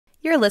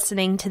You're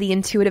listening to the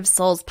Intuitive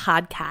Souls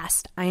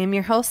podcast. I am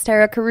your host,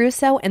 Tara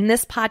Caruso, and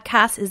this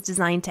podcast is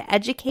designed to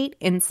educate,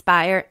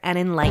 inspire, and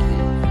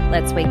enlighten.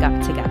 Let's wake up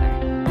together.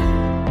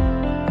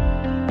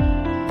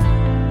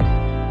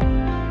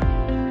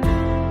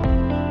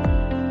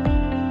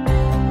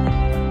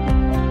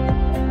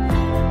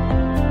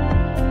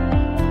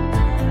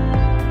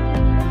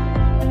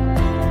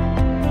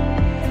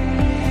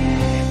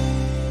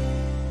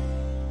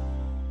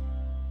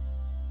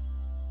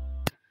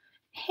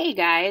 Hey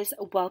guys,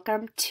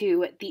 welcome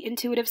to the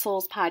Intuitive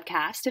Souls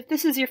podcast. If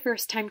this is your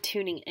first time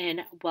tuning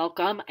in,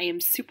 welcome. I am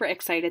super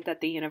excited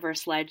that the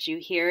universe led you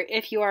here.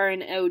 If you are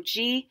an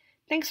OG,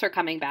 thanks for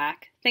coming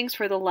back. Thanks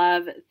for the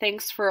love.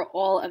 Thanks for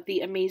all of the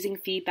amazing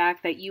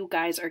feedback that you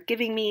guys are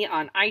giving me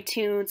on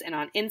iTunes and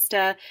on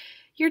Insta.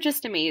 You're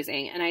just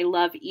amazing, and I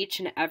love each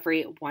and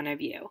every one of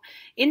you.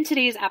 In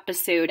today's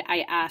episode,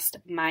 I asked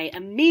my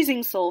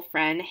amazing soul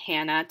friend,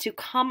 Hannah, to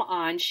come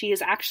on. She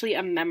is actually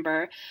a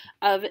member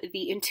of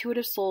the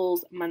Intuitive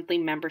Souls monthly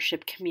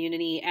membership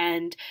community,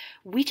 and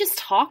we just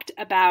talked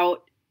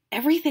about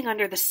everything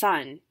under the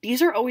sun.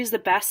 These are always the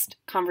best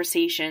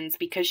conversations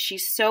because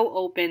she's so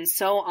open,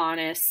 so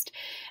honest,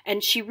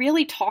 and she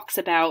really talks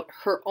about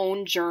her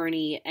own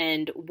journey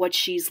and what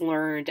she's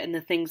learned and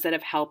the things that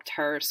have helped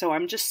her. So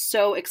I'm just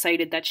so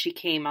excited that she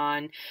came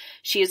on.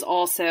 She is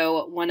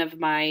also one of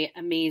my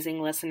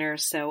amazing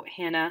listeners. So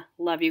Hannah,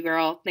 love you,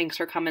 girl. Thanks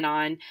for coming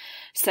on.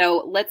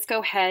 So let's go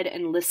ahead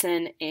and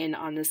listen in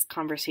on this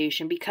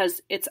conversation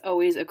because it's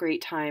always a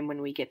great time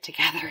when we get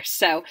together.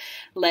 So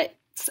let's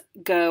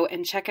go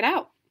and check it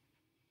out.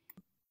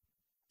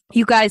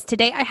 You guys,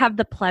 today I have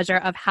the pleasure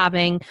of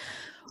having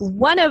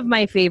one of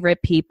my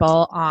favorite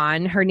people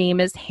on. Her name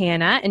is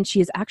Hannah, and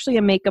she is actually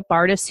a makeup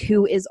artist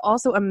who is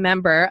also a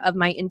member of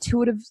my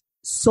Intuitive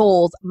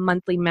Souls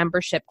monthly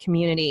membership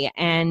community.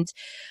 And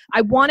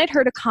I wanted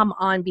her to come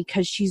on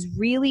because she's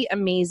really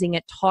amazing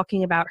at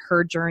talking about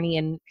her journey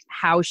and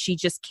how she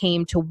just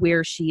came to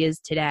where she is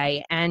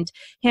today. And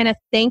Hannah,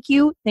 thank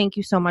you. Thank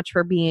you so much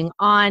for being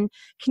on.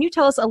 Can you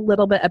tell us a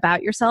little bit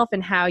about yourself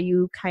and how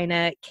you kind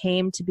of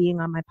came to being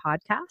on my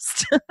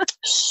podcast?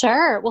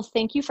 Sure. Well,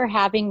 thank you for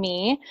having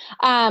me.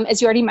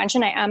 As you already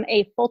mentioned, I am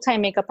a full-time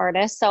makeup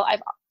artist. So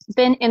I've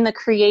been in the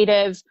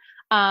creative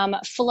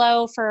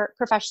flow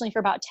professionally for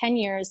about 10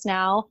 years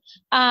now.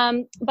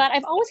 But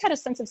I've always had a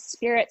sense of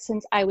spirit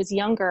since I was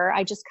younger.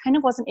 I just kind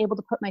of wasn't able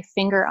to put my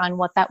finger on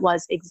what that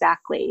was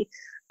exactly.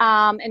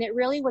 And it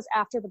really was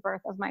after the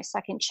birth of my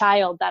second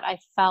child that I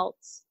felt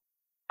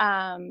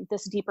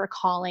this deeper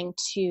calling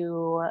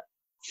to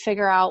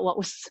figure out what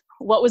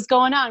was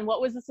going on.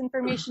 What was this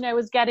information I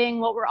was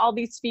getting? What were all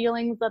these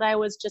feelings that I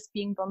was just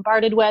being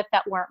bombarded with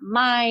that weren't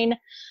mine?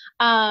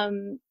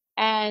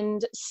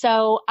 And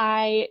so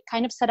I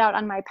kind of set out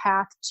on my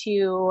path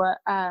to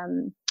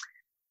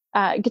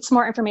get some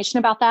more information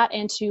about that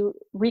and to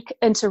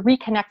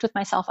reconnect with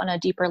myself on a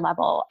deeper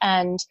level.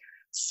 And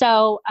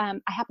so I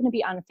happened to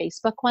be on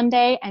Facebook one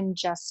day and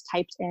just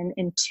typed in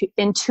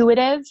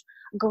intuitive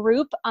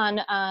group in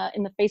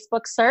the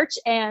Facebook search,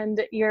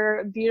 and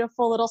your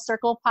beautiful little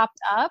circle popped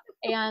up,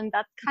 and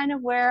that's kind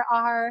of where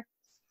our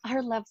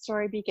love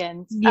story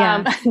begins.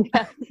 Yeah,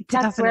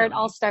 that's where it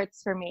all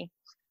starts for me.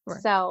 Sure.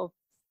 So.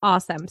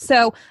 Awesome.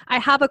 So I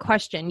have a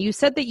question. You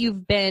said that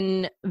you've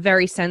been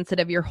very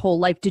sensitive your whole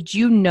life. Did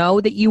you know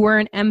that you were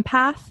an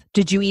empath?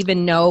 Did you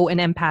even know an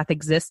empath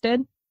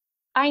existed?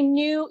 I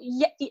knew,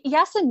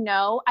 yes and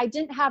no. I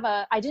didn't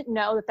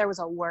know that there was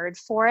a word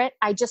for it.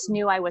 I just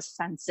knew I was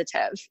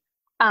sensitive.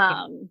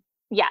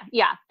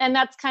 Yeah. And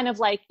that's kind of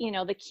like,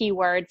 the key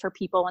word for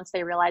people once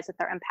they realize that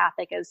they're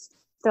empathic is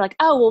they're like,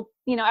 oh,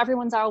 well,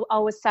 everyone's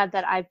always said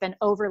that I've been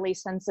overly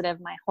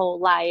sensitive my whole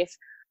life.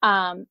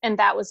 And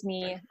that was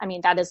me. I mean,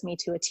 that is me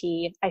to a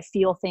T. I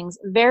feel things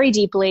very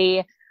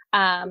deeply.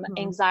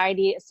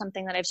 Anxiety is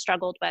something that I've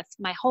struggled with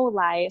my whole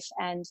life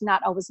and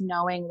not always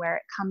knowing where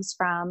it comes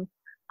from.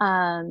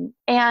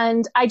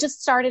 And I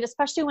just started,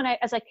 especially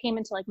as I came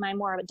into like my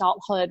more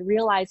adulthood,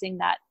 realizing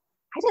that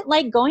I didn't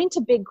like going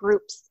to big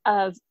groups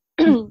of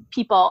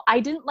people.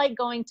 I didn't like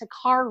going to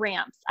car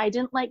ramps. I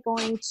didn't like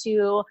going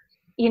to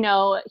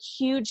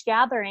huge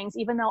gatherings,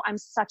 even though I'm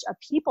such a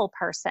people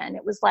person.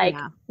 It was like,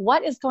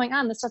 What is going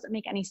on? This doesn't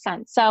make any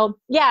sense. So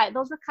yeah,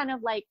 those were kind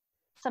of like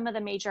some of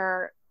the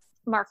major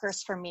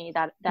markers for me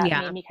that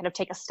made me kind of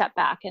take a step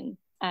back and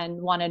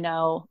want to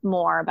know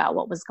more about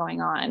what was going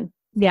on.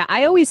 Yeah,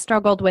 I always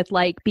struggled with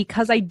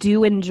because I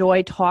do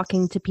enjoy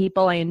talking to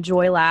people. I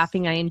enjoy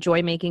laughing. I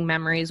enjoy making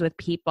memories with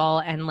people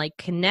and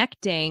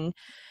connecting.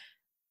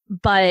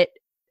 But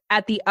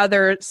at the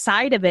other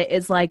side of it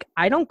is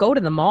I don't go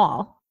to the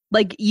mall.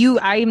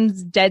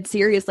 I'm dead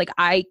serious.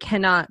 I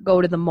cannot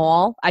go to the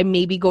mall. I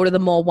maybe go to the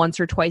mall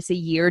once or twice a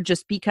year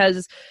just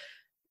because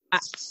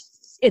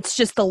it's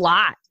just a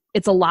lot.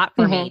 It's a lot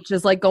for me.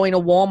 Just going to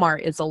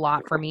Walmart is a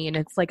lot for me. And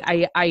it's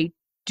I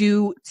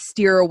do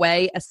steer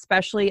away,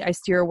 especially I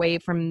steer away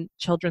from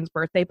children's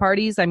birthday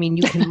parties. I mean,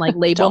 you can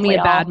label me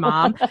a bad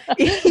mom.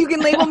 You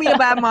can label me a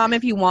bad mom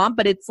if you want,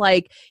 but it's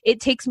it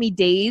takes me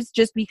days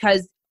just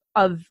because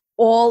of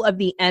all of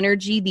the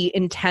energy, the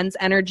intense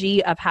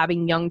energy of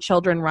having young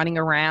children running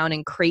around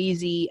and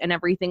crazy and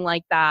everything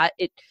like that,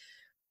 it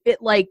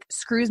like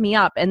screws me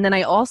up. And then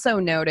I also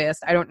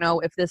noticed, I don't know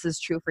if this is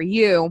true for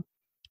you,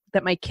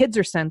 that my kids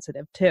are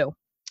sensitive too.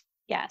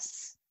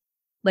 Yes.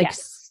 Like,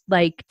 yes.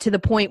 like to the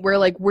point where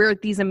like we're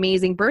at these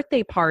amazing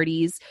birthday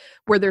parties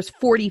where there's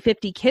 40,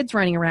 50 kids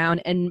running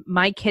around and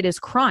my kid is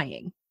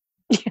crying.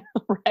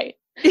 Right.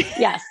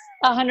 Yes.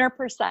 100%.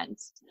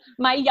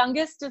 My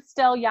youngest is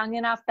still young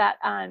enough that,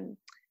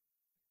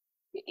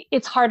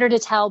 it's harder to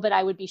tell, but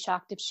I would be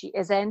shocked if she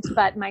isn't.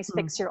 But my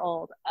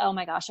 6-year-old, oh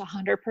my gosh,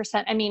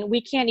 100%. I mean,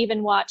 we can't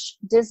even watch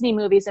Disney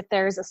movies if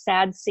there's a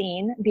sad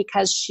scene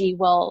because she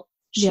will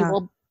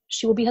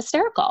be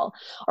hysterical.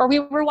 Or we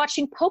were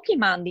watching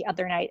Pokemon the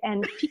other night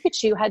and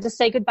Pikachu had to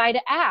say goodbye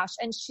to Ash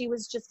and she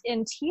was just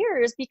in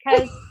tears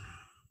because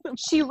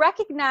she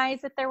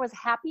recognized that there was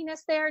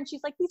happiness there. And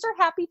she's like, these are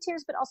happy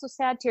tears, but also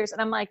sad tears.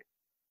 And I'm like,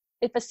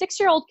 if a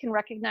 6-year-old can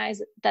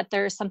recognize that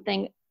there's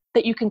something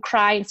that you can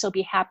cry and still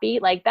be happy,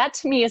 like that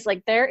to me is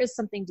like, there is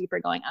something deeper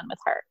going on with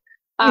her.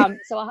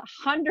 So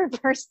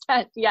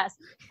 100%. Yes.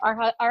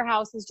 Our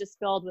house is just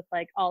filled with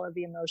like all of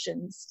the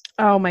emotions.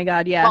 Oh my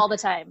God. Yeah. All the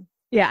time.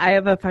 Yeah. I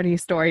have a funny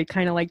story,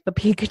 kind of like the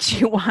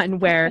Pikachu one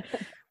where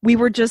we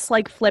were just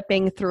like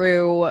flipping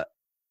through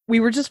the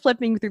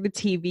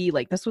TV.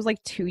 Like this was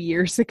like 2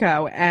 years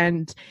ago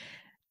and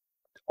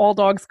All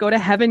Dogs Go to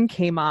Heaven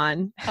came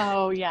on.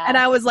 Oh yeah. And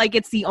I was like,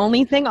 it's the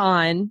only thing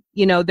on,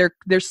 you know,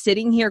 they're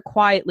sitting here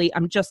quietly.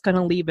 I'm just going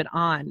to leave it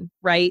on.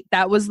 Right.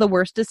 That was the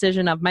worst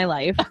decision of my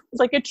life. It's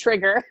like a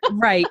trigger.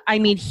 Right. I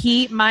mean,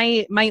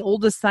 my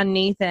oldest son,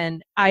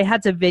 Nathan, I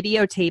had to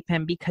videotape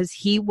him because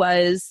he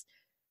was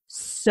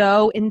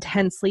so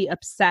intensely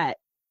upset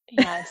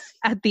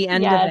at the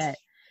end of it.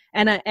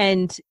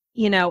 And,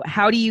 you know,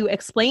 how do you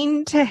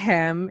explain to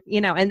him, you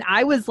know, and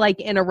I was like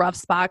in a rough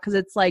spot because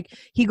it's like,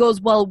 he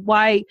goes, well,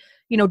 why,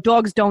 you know,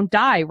 dogs don't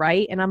die.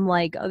 Right. And I'm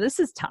like, oh,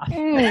 this is tough.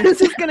 This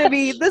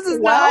is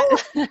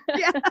not.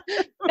 Yeah.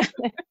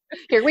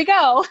 Here we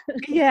go.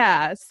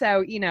 Yeah.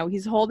 So, you know,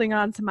 he's holding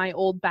on to my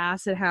old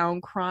basset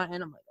hound crying.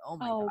 And I'm like, oh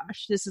my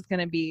gosh, this is going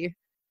to be,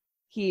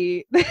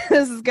 this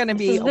is going to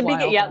be a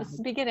while. Yeah. This is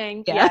the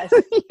beginning. Yeah.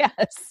 Yes.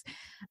 Yes.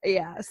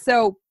 Yeah.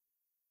 So,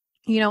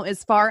 you know,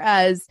 as far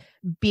as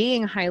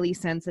being highly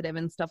sensitive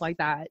and stuff like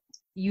that,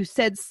 you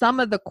said some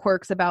of the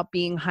quirks about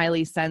being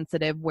highly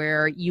sensitive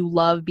where you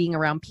love being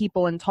around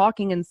people and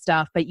talking and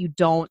stuff, but you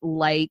don't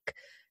like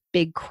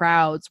big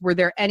crowds. Were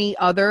there any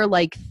other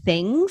like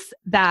things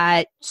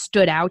that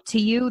stood out to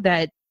you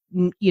that,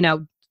 you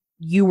know,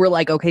 you were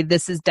like, okay,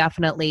 this is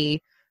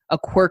definitely a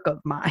quirk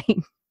of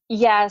mine?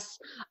 Yes.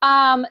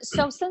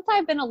 So since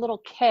I've been a little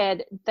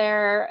kid,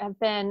 there have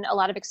been a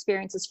lot of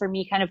experiences for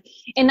me kind of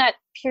in that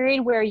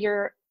period where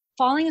you're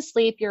falling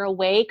asleep, you're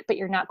awake, but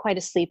you're not quite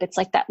asleep. It's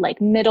like that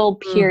like middle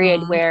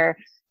period where,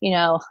 you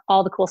know,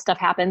 all the cool stuff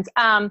happens.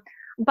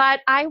 But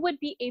I would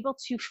be able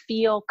to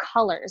feel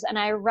colors. And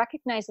I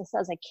recognized this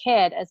as a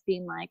kid as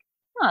being like,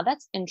 oh,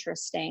 that's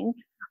interesting.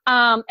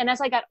 And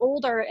as I got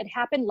older, it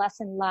happened less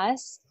and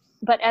less.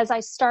 But as I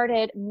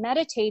started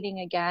meditating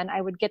again, I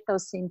would get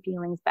those same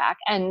feelings back.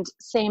 And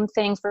same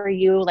thing for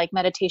you, like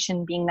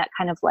meditation being that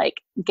kind of like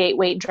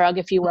gateway drug,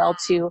 if you will,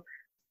 to,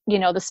 you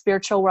know, the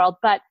spiritual world.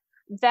 But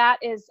that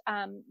is,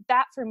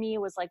 that for me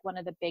was like one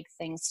of the big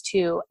things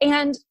too.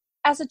 And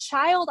as a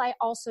child, I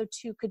also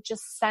too could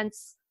just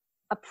sense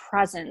a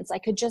presence. I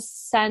could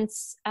just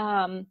sense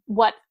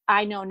what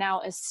I know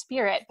now as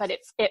spirit, but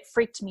it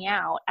freaked me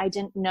out. I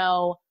didn't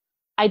know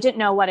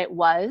what it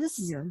was.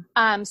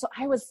 Yeah. So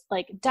I was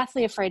like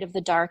deathly afraid of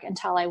the dark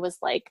until I was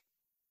like,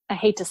 I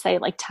hate to say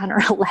like 10 or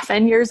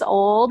 11 years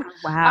old.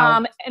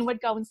 Wow. And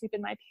would go and sleep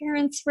in my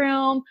parents'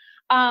 room.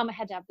 I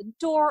had to have the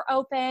door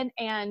open.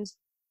 And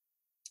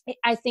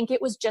I think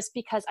it was just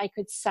because I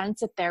could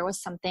sense that there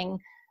was something,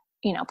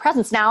 you know,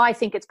 presence. Now I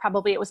think it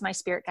was my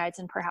spirit guides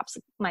and perhaps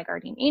my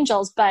guardian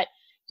angels, but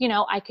you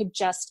know, I could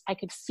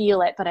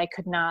feel it, but I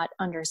could not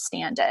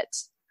understand it.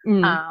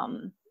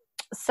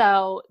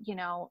 So, you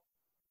know,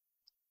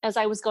 as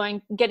I was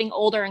getting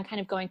older and kind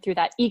of going through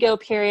that ego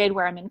period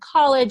where I'm in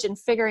college and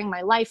figuring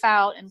my life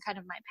out and kind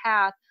of my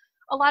path,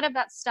 a lot of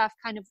that stuff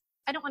kind of,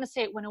 I don't want to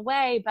say it went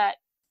away, but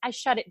I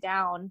shut it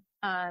down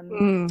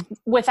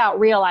without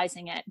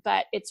realizing it.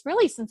 But it's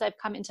really since I've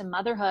come into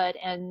motherhood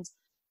and,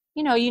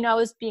 you know,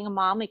 as being a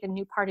mom, like a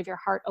new part of your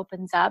heart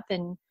opens up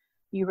and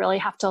you really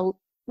have to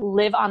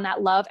live on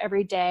that love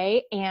every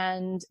day.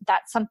 And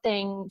that's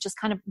something just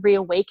kind of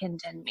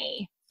reawakened in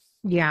me.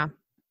 Yeah.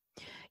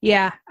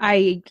 Yeah,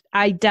 I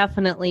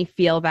definitely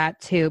feel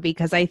that too,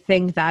 because I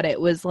think that it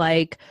was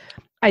like,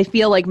 I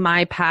feel like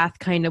my path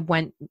kind of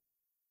went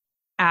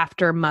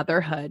after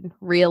motherhood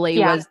really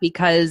was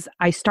because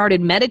I started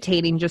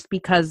meditating just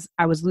because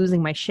I was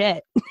losing my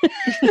shit.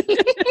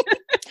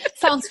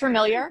 Sounds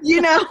familiar.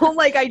 You know,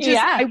 like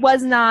I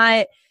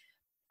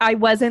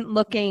wasn't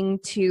looking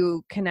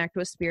to connect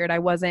with spirit. I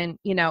wasn't,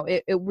 you know,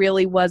 it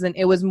really wasn't,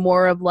 it was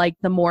more of like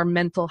the more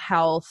mental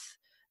health,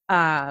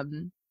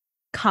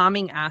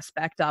 calming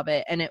aspect of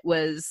it. And it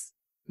was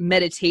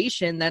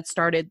meditation that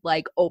started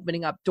like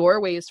opening up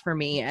doorways for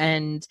me.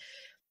 And,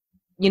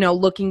 you know,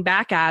 looking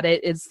back at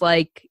it, it's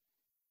like,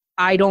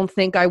 I don't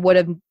think I would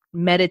have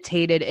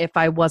meditated if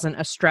I wasn't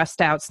a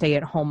stressed out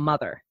stay-at-home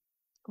mother.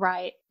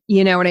 Right.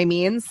 You know what I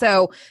mean?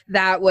 So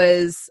that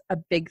was a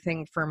big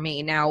thing for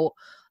me. Now,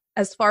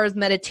 as far as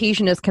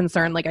meditation is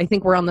concerned, like, I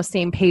think we're on the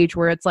same page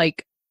where it's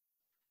like,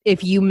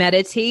 if you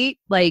meditate,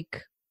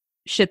 like,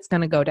 shit's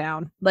going to go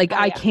down. Like,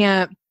 I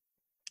can't,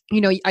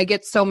 you know, I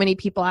get so many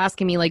people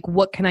asking me, like,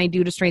 what can I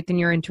do to strengthen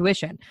your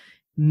intuition?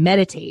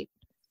 Meditate.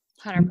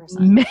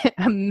 100%.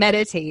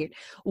 Meditate.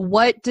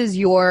 What does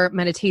your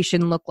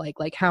meditation look like?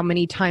 Like, how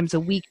many times a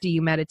week do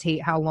you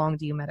meditate? How long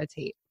do you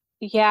meditate?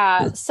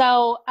 Yeah.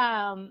 So,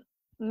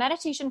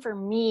 meditation for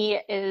me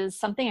is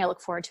something I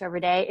look forward to every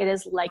day. It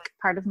is like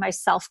part of my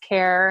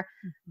self-care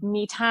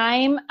me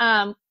time,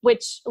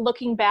 which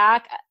looking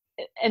back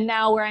and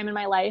now where I'm in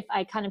my life,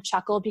 I kind of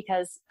chuckle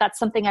because that's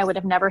something I would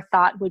have never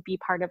thought would be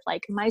part of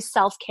like my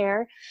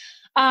self-care.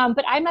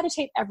 But I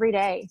meditate every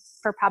day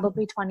for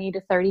probably 20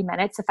 to 30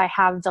 minutes if I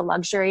have the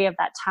luxury of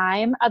that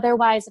time.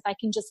 Otherwise, if I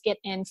can just get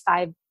in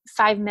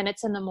five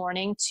minutes in the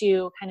morning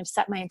to kind of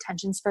set my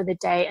intentions for the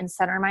day and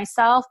center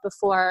myself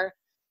before,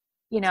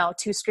 you know,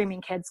 2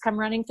 screaming kids come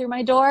running through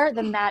my door,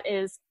 then that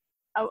is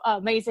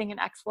amazing and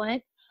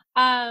excellent.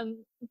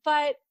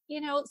 But, you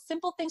know,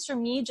 simple things for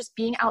me, just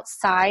being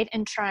outside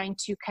and trying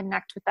to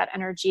connect with that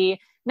energy,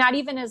 not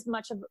even as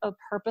much of a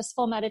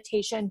purposeful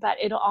meditation, but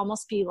it'll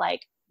almost be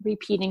like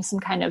repeating some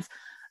kind of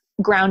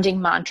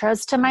grounding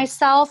mantras to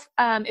myself.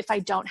 If I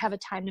don't have a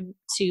time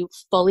to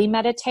fully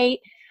meditate,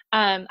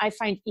 I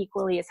find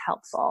equally as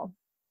helpful.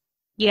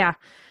 Yeah,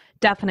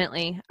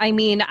 definitely. I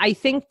mean, I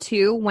think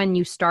too, when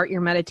you start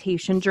your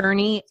meditation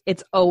journey,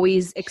 it's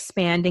always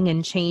expanding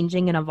and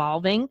changing and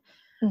evolving,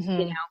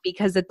 you know,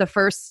 because at the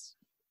first,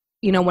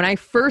 you know, when I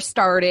first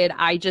started,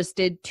 I just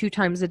did 2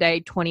 times a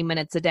day, 20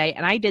 minutes a day.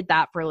 And I did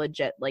that for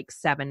legit like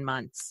 7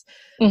 months.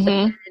 But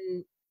then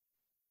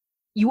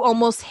you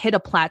almost hit a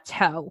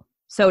plateau.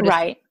 So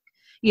right.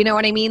 You know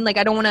what I mean? Like,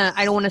 I don't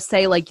want to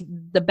say like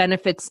the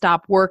benefits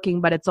stop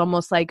working, but it's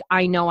almost like,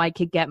 I know I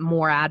could get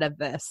more out of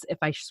this if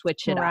I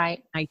switch it up,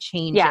 I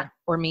change it,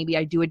 or maybe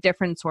I do a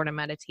different sort of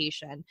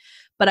meditation.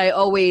 But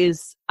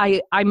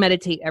I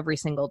meditate every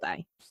single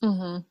day,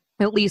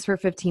 at least for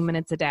 15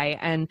 minutes a day.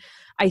 And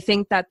I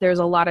think that there's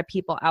a lot of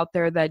people out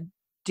there that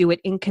do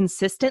it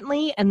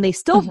inconsistently and they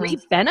still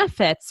reap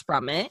benefits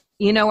from it.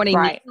 You know what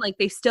I mean? Like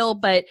they still,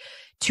 but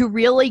to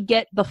really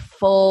get the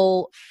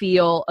full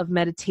feel of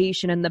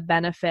meditation and the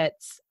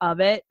benefits of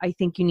it, I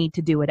think you need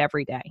to do it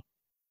every day.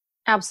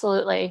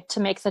 Absolutely.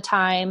 To make the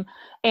time.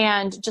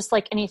 And just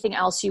like anything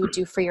else you would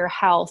do for your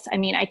health. I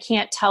mean, I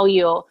can't tell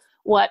you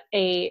what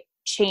a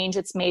change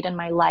it's made in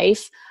my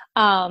life.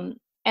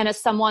 And as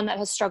someone that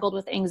has struggled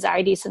with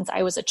anxiety since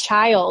I was a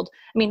child,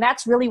 I mean,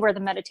 that's really where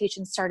the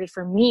meditation started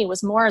for me,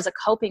 was more as a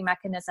coping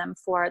mechanism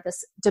for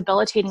this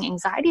debilitating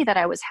anxiety that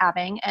I was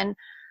having. And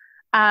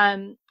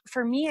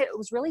for me, it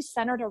was really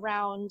centered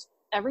around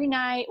every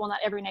night, well, not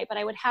every night, but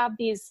I would have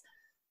these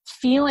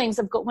feelings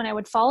of when I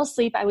would fall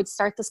asleep, I would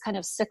start this kind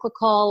of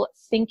cyclical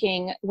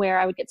thinking where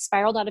I would get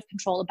spiraled out of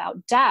control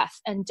about death.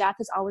 And death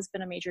has always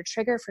been a major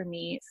trigger for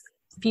me.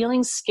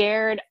 Feeling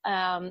scared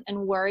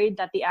and worried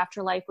that the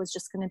afterlife was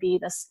just going to be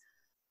this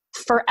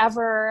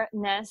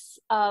foreverness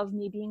of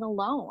me being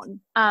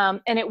alone.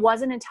 And it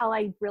wasn't until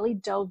I really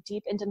dove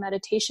deep into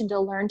meditation to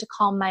learn to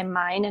calm my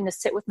mind and to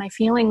sit with my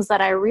feelings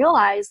that I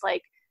realized,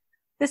 like,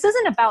 this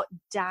isn't about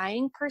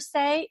dying per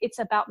se. It's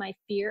about my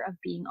fear of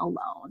being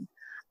alone.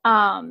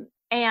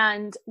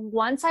 And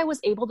once I was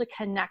able to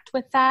connect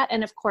with that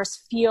and, of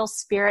course, feel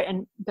spirit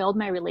and build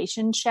my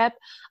relationship,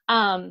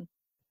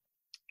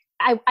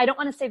 I don't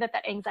want to say that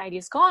anxiety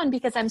is gone,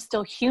 because I'm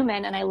still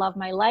human and I love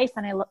my life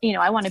and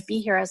I want to be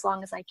here as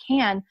long as I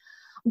can.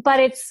 But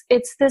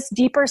it's this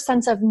deeper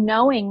sense of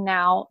knowing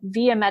now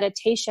via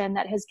meditation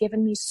that has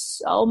given me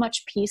so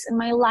much peace in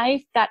my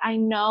life that I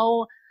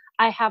know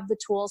I have the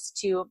tools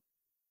to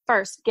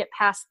first get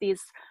past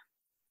these,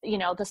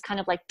 this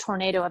kind of like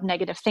tornado of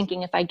negative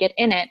thinking if I get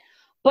in it,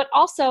 but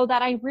also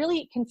that I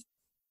really can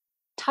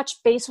touch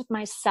base with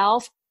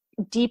myself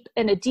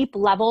in a deep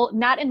level,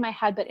 not in my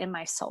head, but in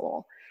my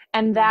soul.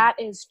 And that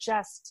is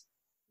just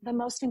the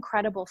most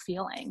incredible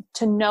feeling,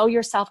 to know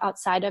yourself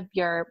outside of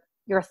your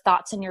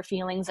thoughts and your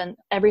feelings and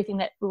everything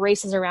that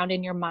races around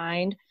in your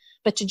mind,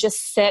 but to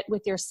just sit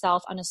with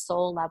yourself on a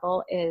soul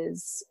level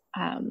is,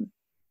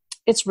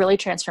 it's really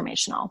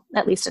transformational.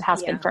 At least it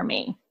has been for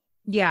me.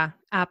 Yeah.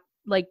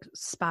 Like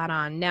spot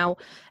on. Now,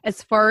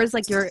 as far as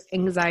like your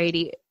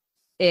anxiety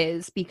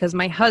is, because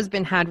my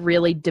husband had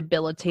really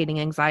debilitating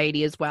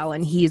anxiety as well,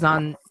 and he's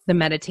on the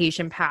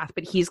meditation path,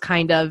 but he's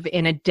kind of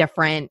in a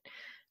different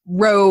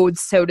road,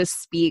 so to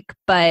speak.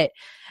 But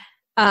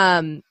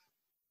can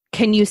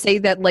you say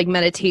that like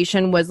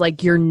meditation was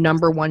like your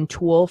number one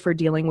tool for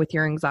dealing with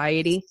your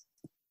anxiety?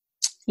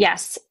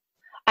 Yes,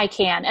 I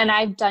can. And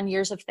I've done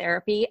years of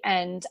therapy,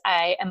 and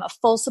I am a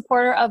full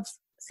supporter of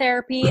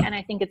therapy. And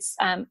I think it's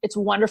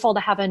wonderful to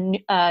have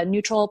a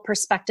neutral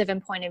perspective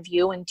and point of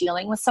view in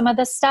dealing with some of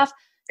this stuff,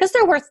 because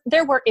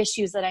there were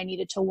issues that I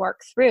needed to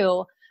work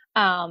through.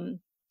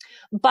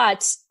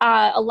 But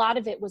a lot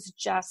of it was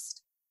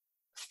just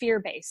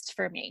fear-based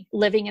for me,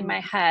 living in my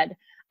head,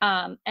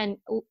 and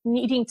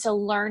needing to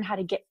learn how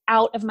to get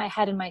out of my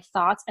head and my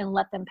thoughts and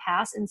let them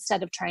pass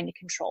instead of trying to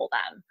control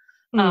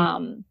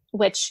them.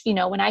 Which, you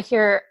know, when I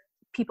hear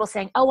people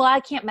saying, oh, well, I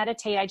can't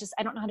meditate.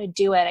 I don't know how to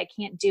do it. I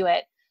can't do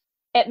it.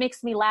 It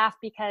makes me laugh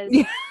because,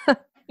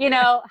 you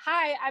know,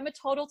 hi, I'm a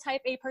total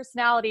type A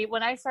personality.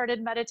 When I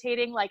started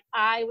meditating, like,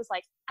 I was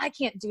like, I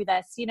can't do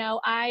this. You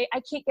know, I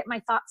can't get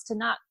my thoughts to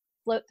not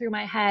float through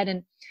my head.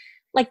 And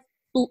like,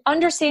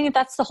 understanding that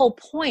that's the whole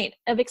point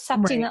of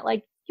accepting that,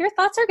 like, your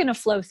thoughts are going to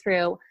flow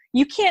through.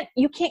 You can't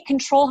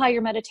control how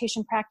your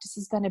meditation practice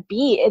is going to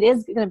be. It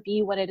is going to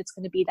be what it's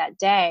going to be that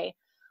day.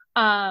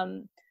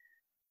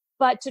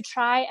 But to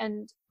try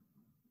and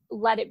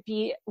let it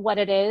be what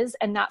it is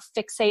and not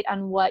fixate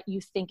on what you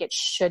think it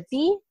should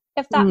be,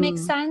 if that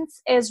makes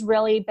sense, is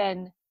really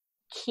been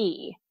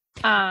key.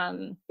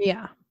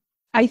 Yeah.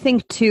 I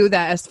think too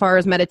that as far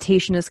as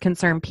meditation is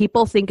concerned,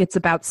 people think it's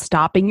about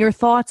stopping your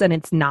thoughts, and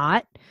it's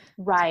not.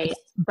 Right.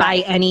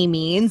 By any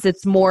means.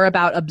 It's more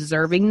about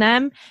observing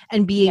them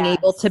and being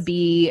able to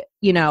be,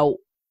 you know,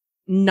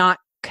 not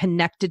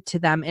connected to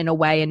them in a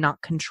way and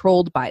not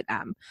controlled by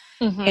them.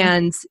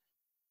 And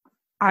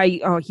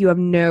you have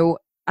no,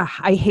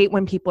 I hate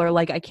when people are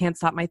like, I can't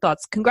stop my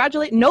thoughts.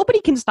 Nobody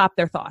can stop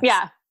their thoughts.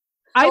 Yeah.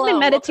 I've been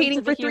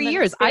meditating for 3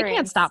 years. I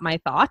can't stop my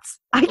thoughts.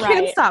 I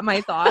can't stop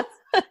my thoughts.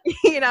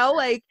 You know,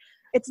 like,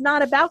 it's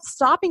not about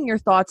stopping your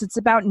thoughts. It's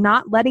about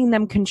not letting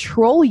them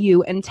control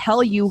you and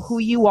tell you who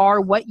you are,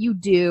 what you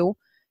do,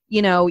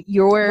 you know,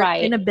 your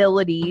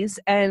inabilities.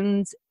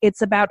 And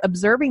it's about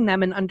observing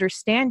them and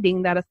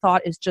understanding that a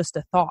thought is just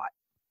a thought.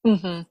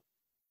 Exactly.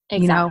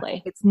 You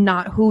know, it's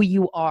not who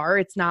you are.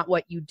 It's not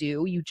what you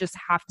do. You just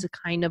have to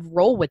kind of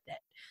roll with it.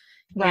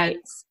 Right.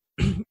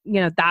 And,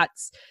 you know,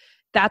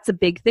 that's a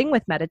big thing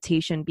with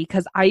meditation,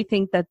 because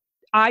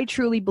I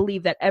truly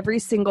believe that every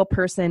single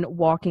person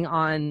walking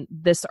on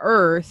this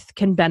earth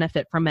can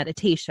benefit from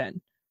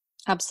meditation.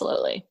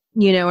 Absolutely.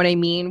 You know what I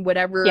mean?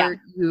 Whatever,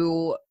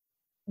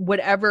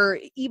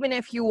 even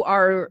if you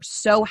are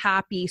so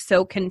happy,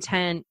 so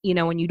content, you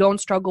know, and you don't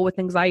struggle with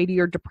anxiety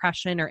or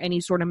depression or any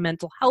sort of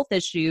mental health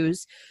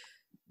issues,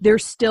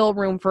 there's still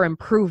room for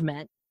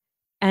improvement.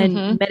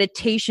 And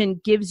meditation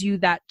gives you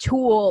that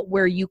tool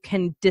where you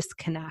can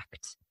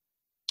disconnect.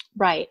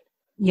 Right.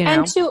 You know?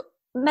 And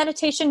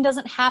meditation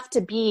doesn't have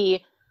to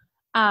be,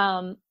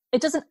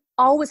 it doesn't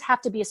always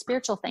have to be a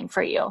spiritual thing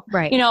for you.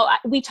 Right. You know,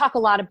 we talk a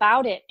lot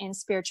about it in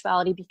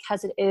spirituality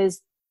because it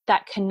is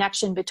that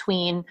connection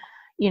between,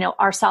 you know,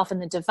 ourself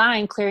and the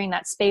divine, clearing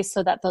that space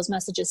so that those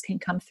messages can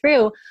come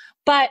through.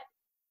 But,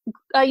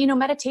 you know,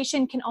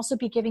 meditation can also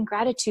be giving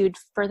gratitude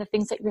for the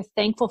things that you're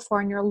thankful for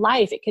in your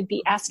life. It could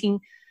be asking,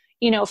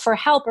 you know, for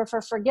help or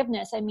for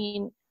forgiveness. I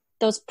mean,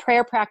 those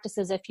prayer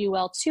practices, if you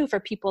will, too, for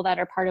people that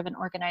are part of an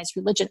organized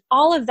religion,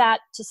 all of that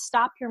to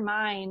stop your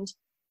mind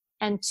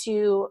and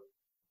to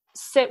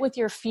sit with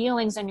your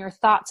feelings and your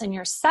thoughts and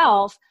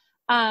yourself.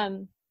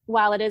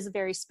 While it is a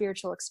very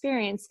spiritual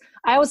experience,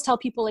 I always tell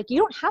people, like, you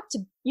don't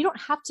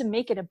have to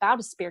make it about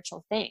a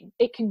spiritual thing.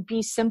 It can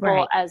be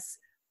simple as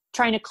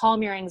trying to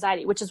calm your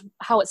anxiety, which is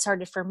how it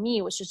started for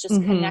me, which is just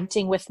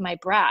connecting with my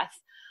breath.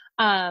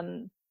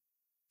 You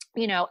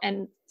know,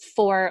 and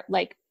for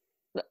like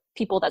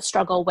people that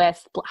struggle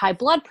with high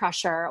blood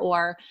pressure,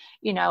 or,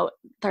 you know,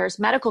 there's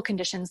medical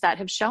conditions that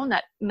have shown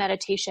that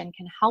meditation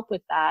can help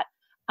with that.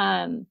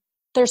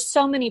 There's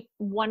so many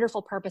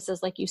wonderful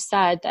purposes, like you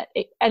said, that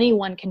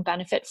anyone can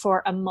benefit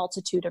for a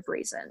multitude of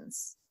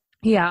reasons.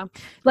 Yeah.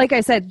 Like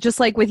I said, just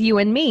like with you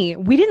and me,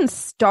 we didn't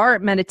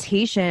start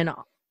meditation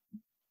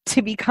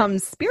to become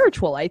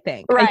spiritual, I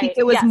think. Right. I think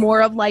it was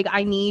more of like,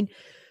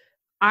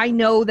 I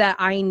know that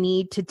I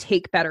need to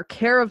take better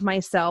care of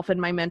myself and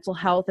my mental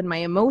health and my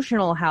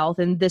emotional health.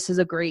 And this is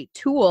a great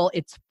tool.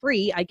 It's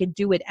free. I could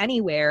do it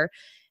anywhere.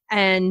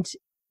 And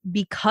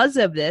because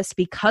of this,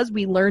 because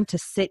we learned to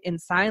sit in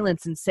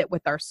silence and sit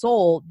with our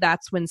soul,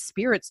 that's when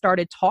spirit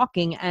started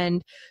talking.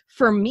 And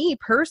for me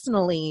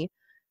personally,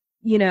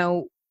 you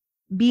know,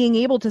 being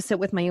able to sit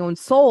with my own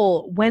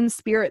soul, when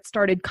spirit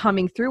started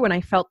coming through and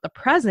I felt the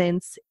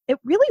presence, it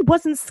really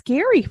wasn't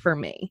scary for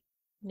me.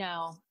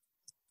 No.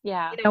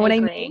 Yeah. You know what I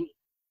mean?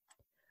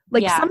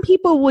 Like, some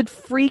people would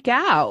freak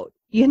out,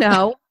 you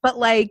know, but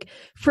like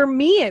for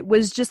me, it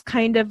was just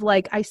kind of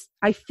like,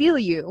 I feel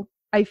you.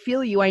 I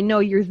feel you. I know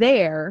you're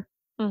there.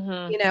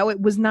 You know, it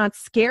was not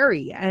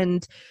scary.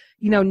 And,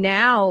 you know,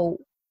 now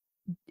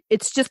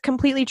it's just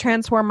completely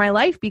transformed my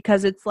life,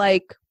 because it's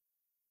like,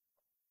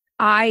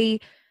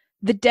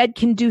 the dead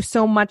can do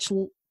so much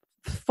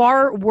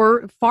far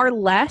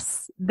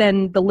less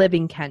than the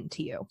living can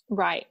to you.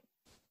 Right.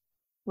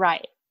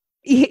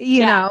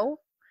 You know?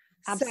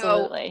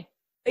 Absolutely.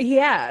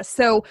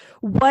 So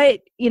what,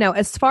 you know,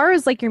 as far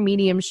as like your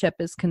mediumship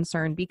is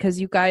concerned, because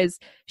you guys,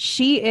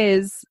 she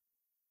is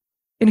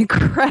an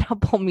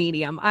incredible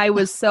medium. I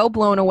was so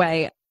blown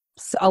away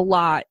a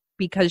lot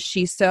because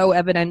she's so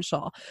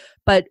evidential.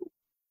 But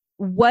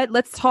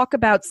let's talk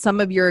about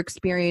some of your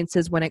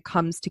experiences when it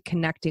comes to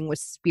connecting with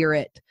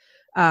spirit.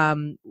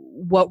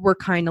 What were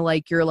kind of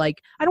like your,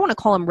 like, I don't want to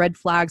call them red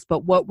flags,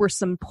 but what were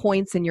some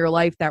points in your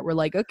life that were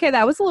like, okay,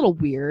 that was a little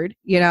weird,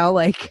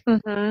 like.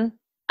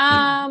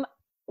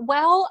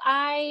 Well,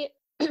 I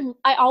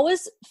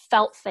always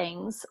felt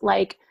things,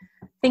 like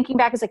thinking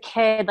back as a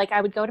kid, like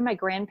I would go to my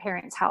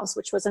grandparents' house,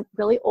 which was a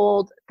really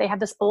old, they had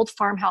this old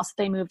farmhouse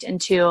that they moved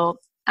into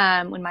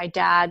when my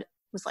dad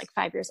was like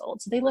 5 years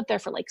old. So they lived there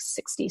for like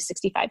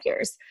 65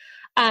 years.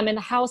 And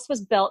the house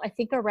was built, I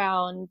think,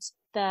 around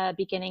the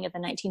beginning of the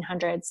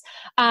 1900s.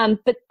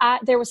 But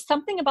there was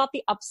something about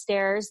the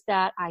upstairs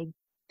that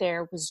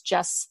there was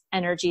just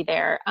energy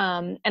there.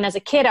 And as a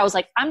kid, I was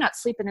like, I'm not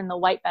sleeping in the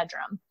white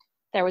bedroom.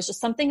 There was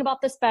just something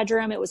about this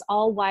bedroom. It was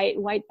all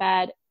white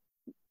bed,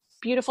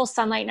 beautiful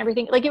sunlight and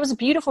everything. Like, it was a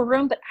beautiful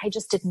room, but I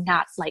just did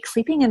not like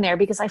sleeping in there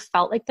because I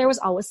felt like there was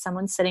always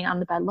someone sitting on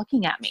the bed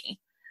looking at me.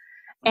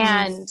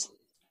 And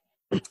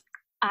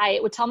I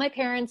would tell my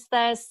parents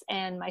this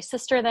and my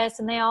sister this,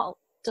 and they all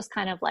just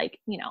kind of like,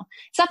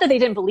 it's not that they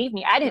didn't believe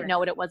me. I didn't know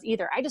what it was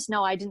either. I just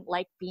know I didn't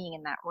like being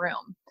in that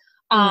room.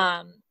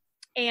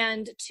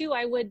 And two,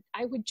 I would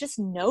just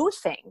know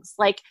things.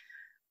 Like,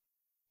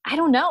 I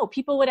don't know,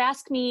 people would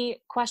ask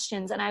me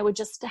questions and I would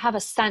just have a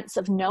sense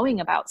of knowing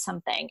about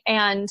something.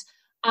 And,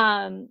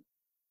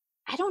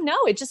 I don't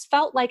know, it just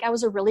felt like I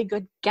was a really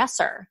good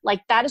guesser.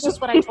 Like, that is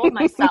just what I told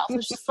myself. It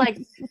was just like,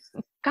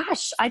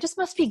 gosh, I just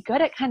must be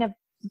good at kind of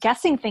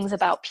guessing things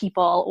about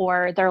people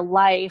or their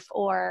life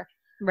or,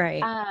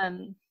 right.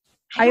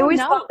 I always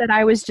thought that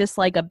I was just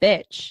like a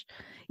bitch.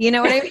 You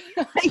know what I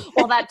mean?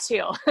 Well, that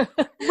too.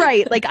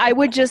 Right. Like, I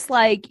would just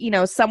like,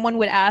 someone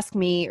would ask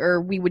me, or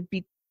we would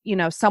be,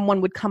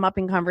 someone would come up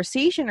in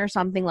conversation or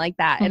something like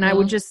that. And I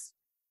would just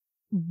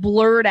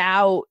blurt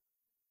out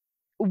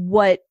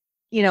what,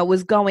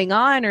 was going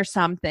on or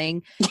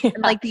something. Yeah.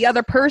 And like the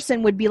other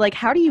person would be like,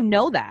 how do you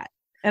know that?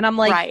 And I'm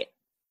like, right.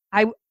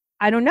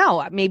 I don't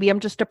know. Maybe I'm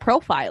just a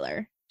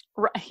profiler.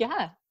 Right.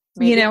 Yeah.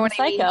 Maybe I'm a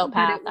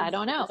psychopath. I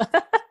don't know.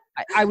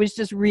 I was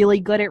just really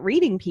good at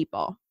reading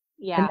people.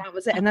 Yeah. And that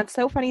was it. And that's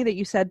so funny that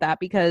you said that,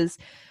 because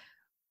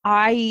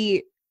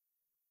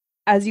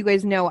as you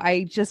guys know,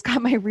 I just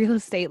got my real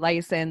estate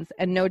license,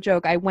 and no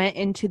joke, I went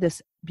into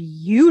this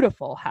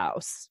beautiful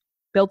house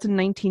built in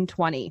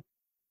 1920,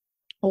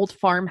 old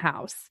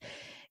farmhouse.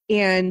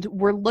 And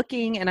we're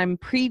looking, and I'm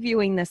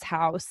previewing this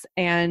house,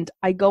 and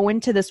I go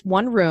into this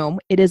one room.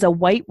 It is a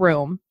white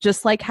room,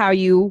 just like how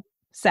you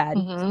said,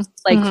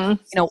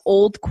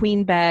 old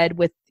queen bed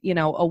with,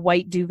 a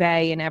white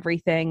duvet and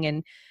everything.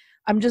 And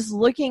I'm just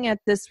looking at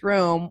this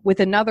room with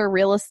another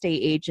real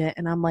estate agent,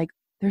 and I'm like,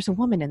 there's a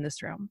woman in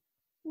this room.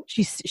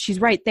 She's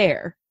right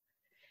there.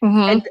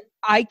 And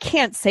I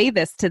can't say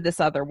this to this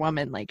other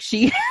woman. Like,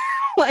 she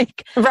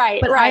like,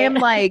 right. But right. I am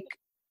like,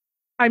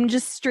 I'm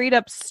just straight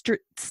up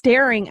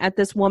staring at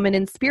this woman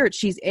in spirit.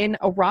 She's in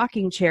a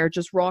rocking chair,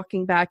 just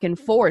rocking back and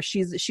forth.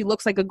 She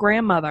looks like a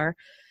grandmother.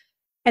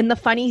 And the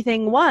funny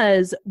thing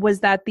was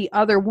that the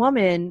other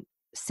woman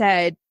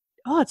said,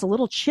 oh, it's a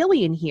little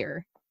chilly in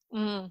here.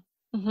 And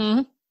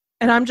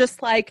I'm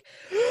just like,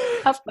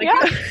 yeah. Of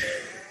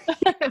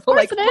course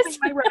like, it is.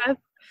 My breath.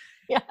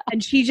 Yeah.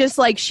 And she just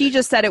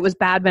said it was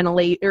bad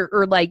ventilation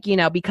or like,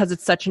 because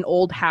it's such an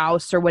old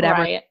house or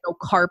whatever, right. No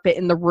carpet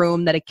in the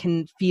room that it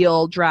can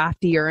feel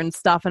draftier and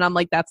stuff. And I'm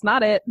like, that's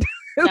not it.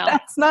 No.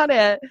 That's not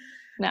it.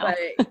 No.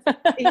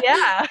 But,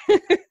 yeah.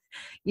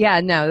 Yeah,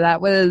 no, that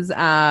was,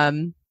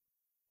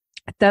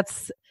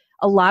 that's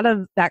a lot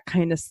of that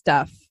kind of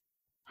stuff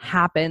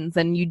happens.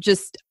 And you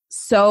just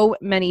so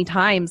many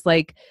times,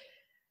 like,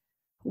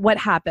 what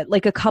happened?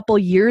 Like a couple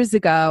years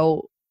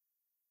ago,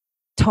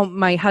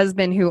 my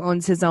husband, who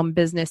owns his own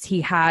business,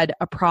 he had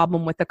a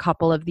problem with a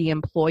couple of the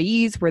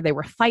employees where they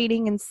were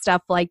fighting and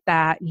stuff like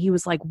that. And he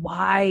was like,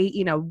 why?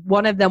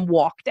 One of them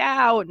walked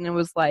out, and he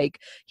was like,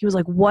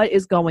 what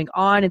is going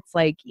on? It's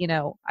like,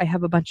 I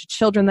have a bunch of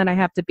children that I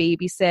have to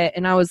babysit.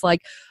 And I was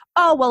like,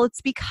 oh, well,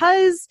 it's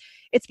because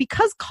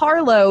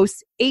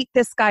Carlos ate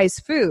this guy's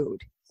food.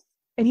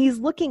 And he's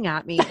looking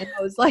at me, and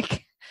I was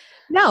like,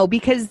 no,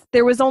 because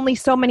there was only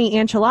so many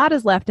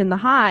enchiladas left in the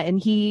hot, and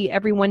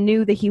everyone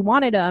knew that he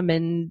wanted them,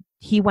 and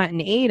he went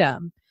and ate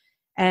them.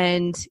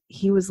 And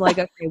he was like,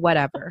 okay,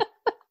 whatever.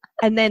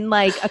 And then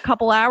like a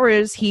couple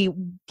hours, he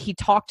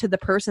talked to the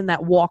person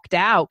that walked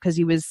out, because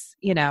he was,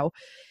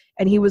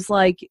 and he was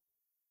like,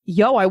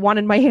 yo, I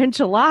wanted my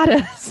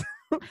enchiladas.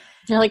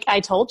 You're like, I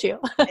told you.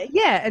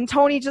 Yeah. And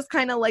Tony just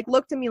kind of like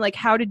looked at me like,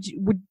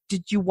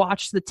 did you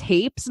watch the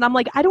tapes? And I'm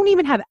like, I don't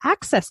even have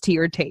access to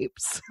your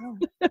tapes.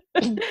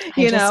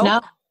 You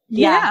know?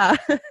 Yeah.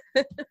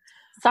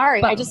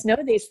 Sorry. I just know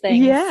these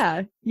things.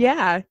 Yeah.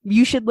 Yeah.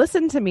 You should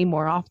listen to me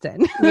more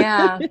often.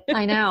 Yeah,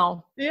 I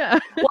know. Yeah.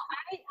 Well,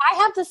 I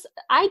have this,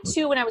 I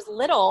too, when I was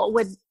little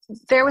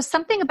there was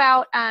something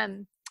about, I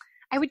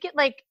would get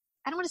like,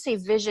 I don't want to say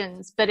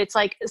visions, but it's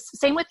like,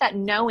 same with that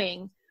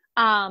knowing,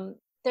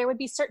 there would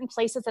be certain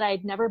places that I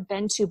had never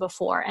been to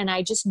before. And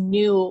I just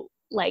knew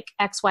like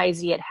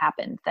XYZ had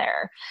happened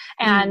there.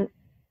 And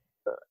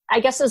I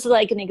guess as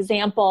like an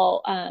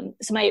example,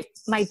 so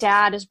my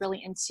dad is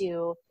really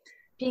into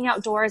being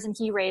outdoors, and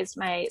he raised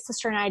my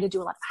sister and I to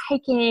do a lot of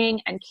hiking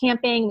and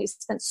camping. We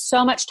spent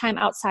so much time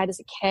outside as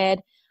a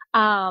kid.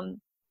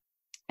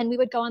 And we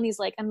would go on these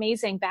like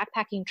amazing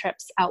backpacking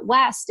trips out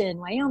west in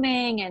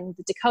Wyoming and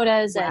the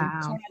Dakotas and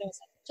Canada. It was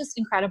just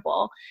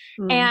incredible.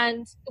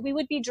 And we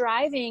would be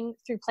driving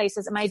through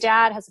places, and my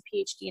dad has a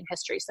PhD in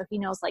history, so he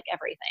knows like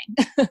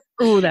everything.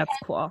 Oh, that's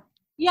cool.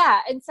 Yeah.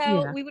 And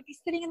so we would be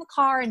sitting in the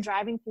car and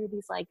driving through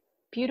these like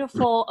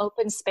beautiful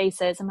open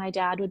spaces. And my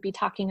dad would be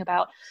talking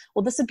about,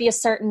 well, this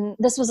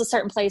was a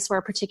certain place where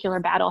a particular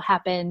battle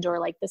happened, or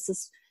like, this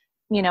is,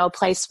 you know, a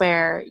place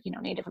where, you know,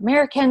 Native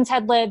Americans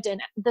had lived,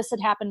 and this had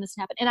happened.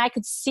 And I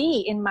could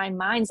see in my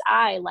mind's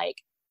eye, like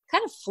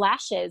kind of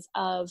flashes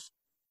of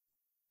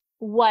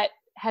what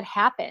had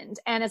happened.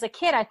 And as a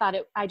kid, I thought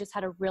I just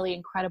had a really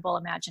incredible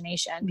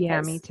imagination.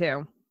 Yeah, me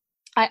too.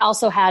 I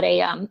also had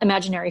a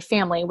imaginary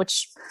family,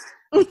 which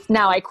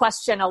now I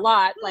question a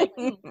lot, like,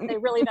 they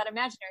really that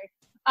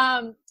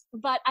imaginary.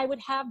 But I would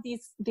have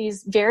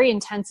these very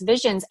intense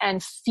visions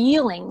and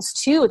feelings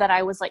too, that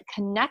I was like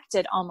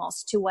connected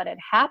almost to what had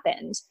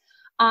happened.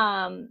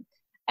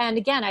 And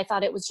again, I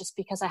thought it was just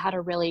because I had a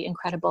really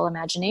incredible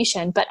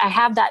imagination. But I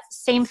have that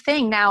same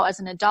thing now as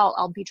an adult.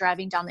 I'll be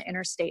driving down the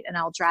interstate and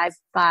I'll drive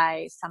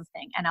by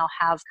something and I'll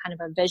have kind of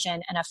a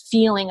vision and a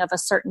feeling of a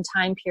certain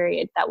time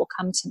period that will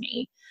come to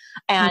me.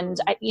 And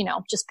I, you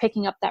know, just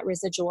picking up that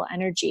residual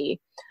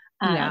energy.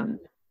 Yeah,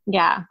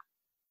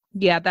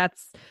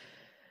 that's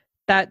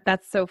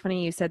so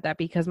funny you said that,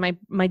 because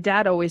my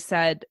dad always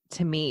said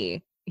to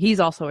me, he's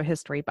also a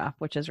history buff,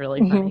 which is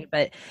really funny,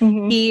 but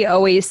he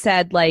always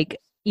said, like,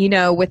 you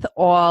know, with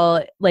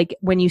all, like,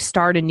 when you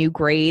start a new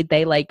grade,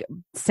 they like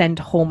send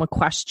home a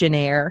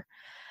questionnaire,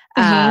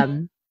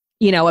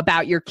 you know,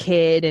 about your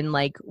kid and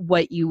like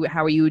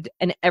how you,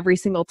 and every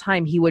single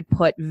time he would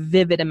put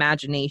vivid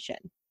imagination.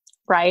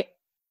 Right.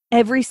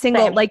 Every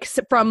single, like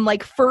from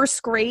like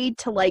first grade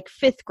to like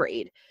fifth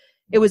grade.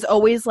 It was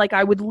always like,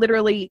 I would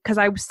literally, because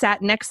I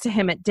sat next to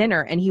him at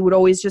dinner and he would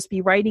always just be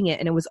writing it.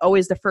 And it was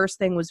always, the first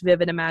thing was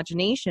vivid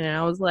imagination. And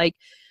I was like,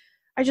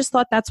 I just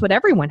thought that's what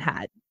everyone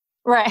had.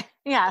 Right.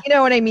 Yeah. You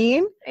know what I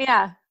mean?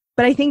 Yeah.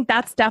 But I think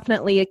that's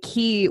definitely a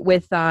key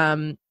with,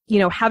 you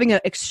know, having an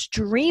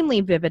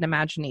extremely vivid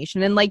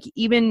imagination. And like,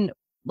 even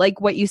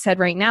like what you said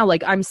right now,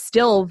 like I'm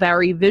still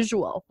very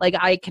visual. Like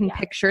I can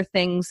picture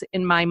things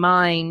in my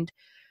mind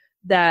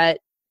that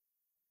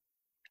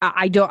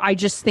I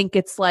just think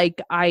it's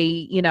like,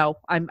 I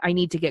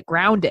need to get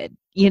grounded,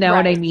 you know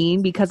what I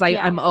mean? Because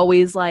I'm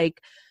always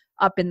like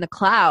up in the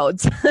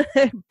clouds,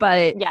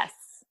 but yes,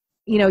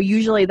 you know,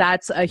 usually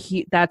that's a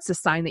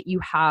sign that you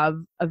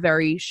have a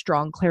very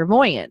strong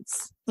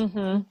clairvoyance,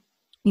 you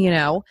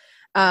know?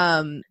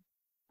 So,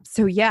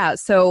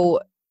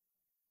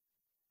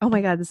 oh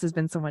my God, this has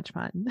been so much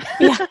fun.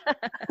 Yeah.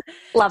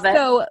 Love it.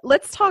 So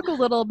let's talk a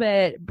little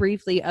bit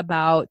briefly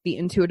about the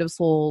Intuitive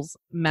Souls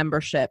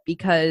membership,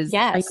 because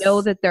I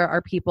know that there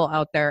are people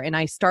out there, and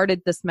I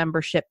started this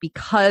membership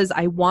because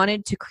I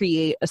wanted to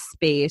create a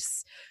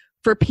space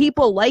for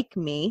people like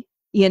me,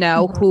 you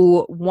know,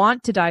 who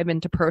want to dive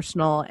into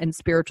personal and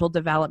spiritual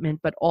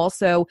development, but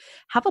also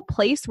have a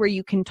place where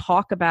you can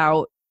talk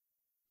about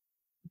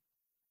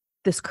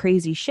this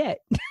crazy shit.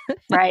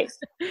 Right.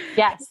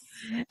 Yes.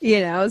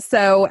 You know,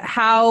 so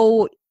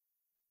how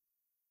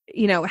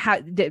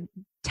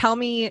tell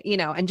me, you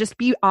know, and just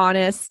be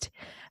honest.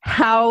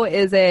 How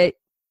is it?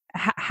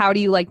 How do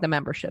you like the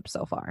membership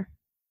so far?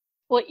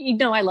 Well, you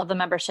know, I love the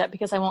membership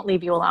because I won't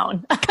leave you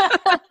alone.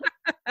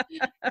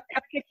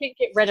 You can't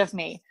get rid of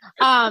me.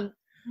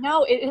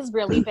 No, it has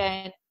really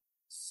been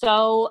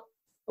so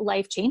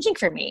life-changing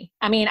for me.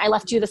 I mean, I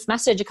left you this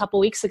message a couple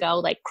weeks ago,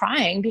 like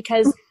crying,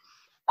 because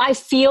I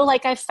feel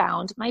like I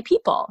found my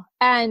people.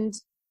 And,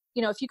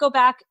 you know, if you go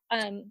back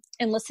and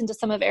listen to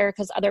some of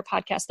Erica's other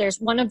podcasts, there's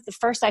one of the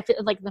first, I feel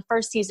like in the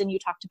first season you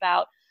talked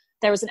about,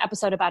 there was an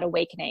episode about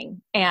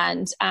awakening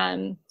and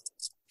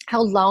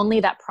how lonely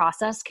that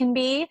process can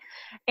be.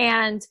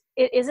 And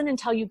it isn't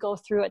until you go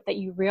through it that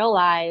you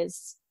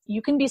realize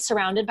you can be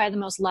surrounded by the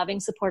most loving,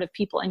 supportive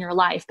people in your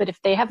life. But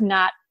if they have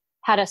not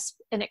had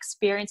an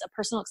experience, a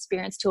personal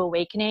experience to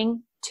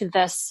awakening to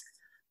this,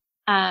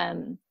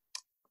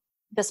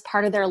 this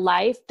part of their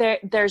life,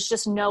 there's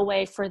just no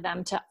way for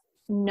them to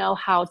know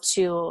how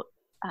to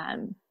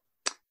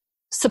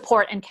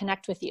support and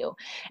connect with you.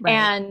 Right.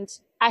 And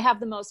I have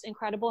the most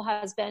incredible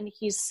husband.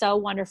 He's so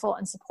wonderful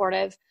and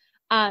supportive.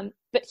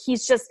 But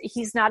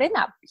he's not in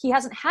that. He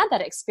hasn't had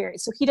that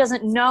experience. So he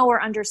doesn't know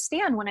or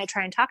understand when I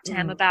try and talk to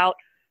him about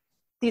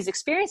these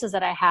experiences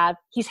that I have.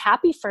 He's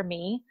happy for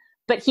me,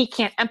 but he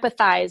can't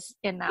empathize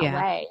in that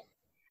way.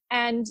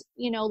 And,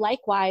 you know,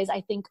 likewise, I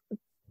think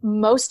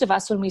most of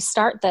us, when we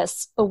start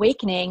this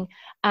awakening,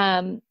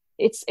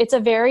 it's a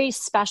very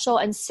special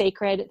and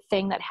sacred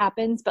thing that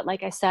happens. But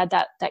like I said,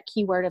 that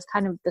key word of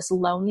kind of this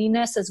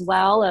loneliness as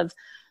well, of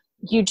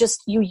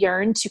you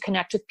yearn to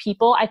connect with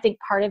people. I think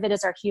part of it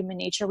is our human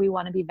nature. We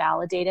want to be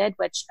validated,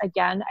 which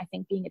again, I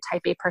think being a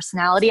type A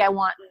personality, I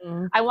want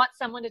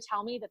someone to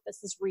tell me that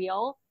this is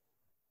real,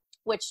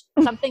 which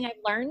something I've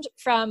learned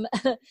from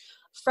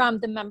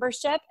the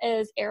membership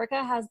is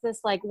Erica has this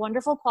like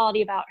wonderful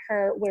quality about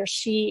her where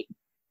she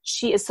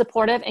is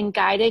supportive and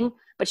guiding,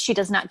 but she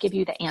does not give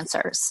you the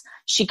answers.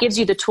 She gives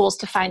you the tools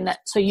to find that,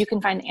 so you can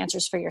find the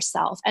answers for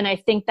yourself. And I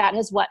think that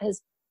is what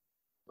has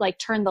like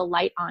turned the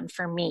light on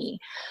for me,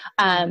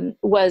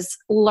 was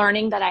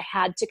learning that I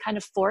had to kind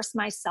of force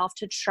myself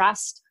to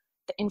trust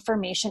the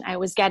information I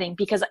was getting,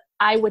 because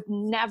I would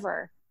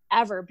never,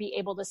 ever be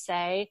able to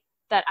say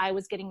that I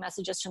was getting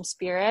messages from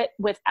spirit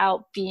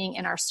without being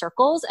in our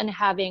circles and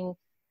having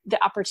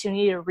the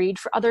opportunity to read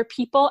for other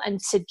people and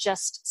to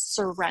just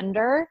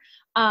surrender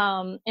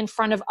in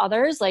front of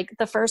others. Like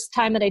the first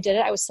time that I did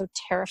it, I was so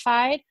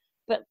terrified,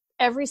 but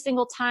every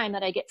single time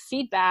that I get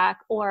feedback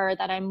or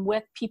that I'm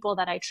with people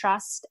that I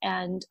trust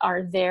and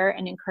are there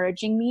and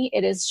encouraging me,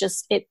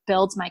 it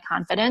builds my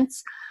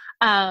confidence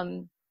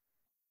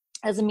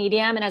as a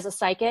medium and as a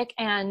psychic.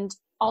 And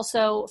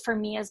also for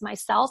me as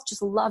myself,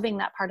 just loving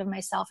that part of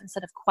myself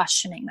instead of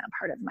questioning that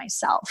part of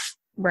myself.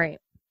 Right.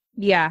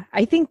 Yeah.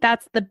 I think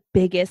that's the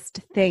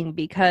biggest thing,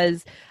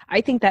 because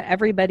I think that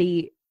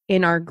everybody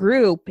in our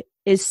group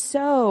is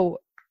so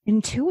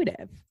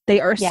intuitive. They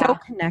are so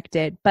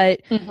connected,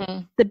 but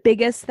the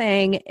biggest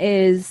thing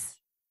is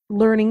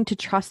learning to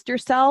trust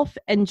yourself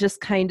and just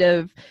kind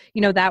of,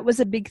 that was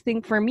a big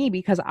thing for me,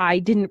 because I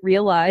didn't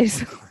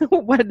realize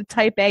what a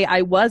type A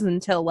I was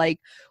until like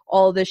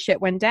all this shit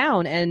went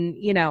down. And,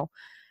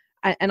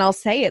 and I'll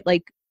say it,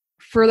 like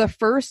for the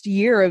first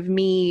year of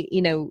me,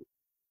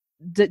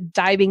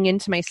 diving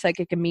into my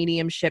psychic and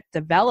mediumship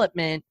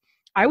development,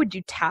 I would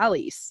do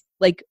tallies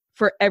like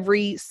for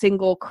every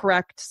single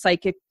correct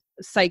psychic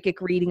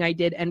reading I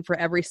did, and for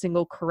every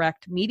single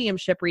correct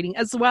mediumship reading,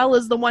 as well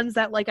as the ones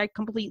that like I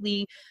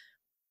completely,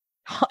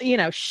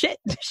 shit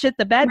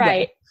the bed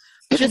right.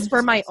 with, just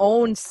for my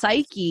own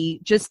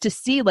psyche, just to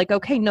see like,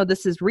 okay, no,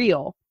 this is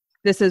real.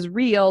 This is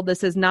real.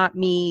 This is not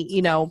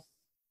me,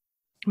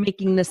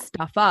 making this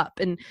stuff up.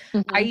 And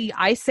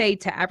I say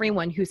to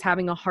everyone who's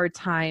having a hard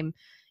time,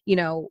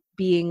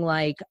 being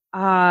like,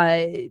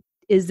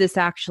 is this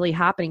actually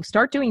happening?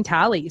 Start doing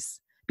tallies,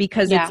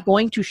 because it's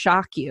going to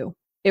shock you.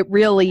 It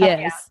really is.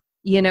 Yeah.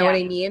 You know what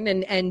I mean?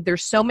 And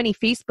there's so many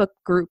Facebook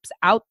groups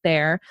out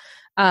there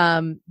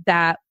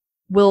that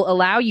will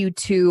allow you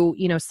to,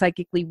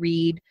 psychically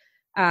read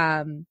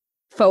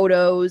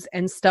photos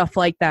and stuff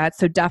like that.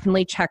 So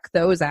definitely check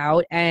those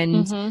out.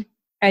 And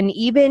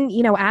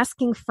even,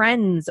 asking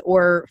friends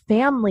or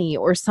family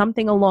or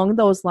something along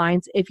those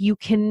lines, if you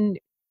can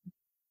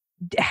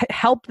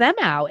help them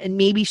out and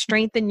maybe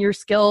strengthen your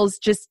skills,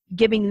 just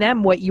giving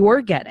them what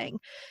you're getting,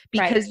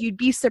 because you'd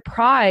be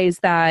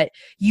surprised that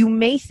you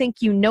may think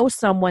you know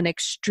someone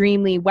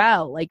extremely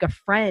well, like a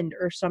friend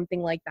or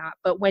something like that.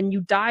 But when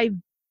you dive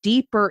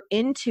deeper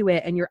into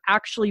it and you're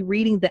actually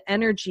reading the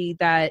energy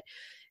that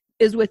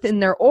is within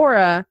their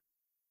aura,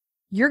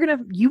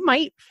 you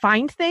might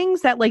find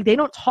things that like they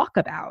don't talk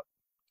about.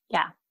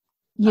 Yeah.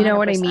 100%. You know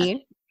what I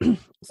mean? Yes,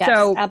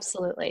 so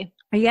absolutely.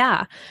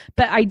 Yeah.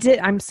 But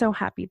I'm so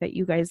happy that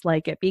you guys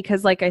like it,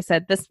 because like I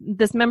said,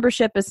 this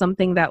membership is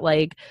something that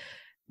like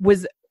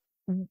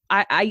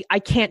I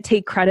can't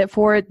take credit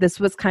for it. This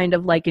was kind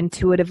of like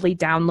intuitively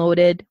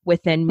downloaded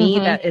within me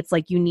that it's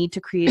like, you need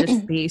to create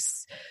a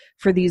space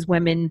for these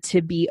women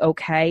to be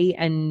okay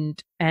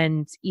and,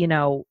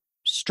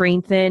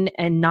 strengthen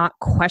and not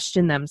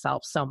question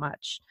themselves so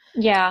much.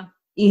 Yeah.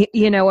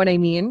 You know what I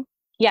mean?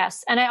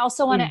 Yes. And I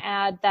also want to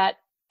add that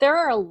there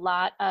are a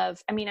lot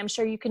of, I'm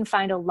sure you can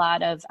find a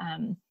lot of,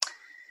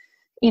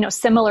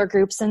 similar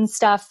groups and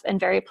stuff in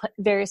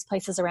various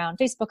places around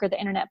Facebook or the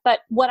internet. But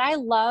what I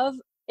love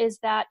is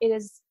that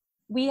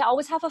we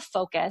always have a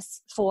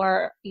focus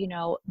for,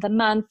 the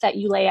month that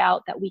you lay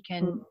out that we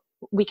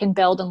can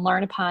build and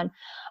learn upon.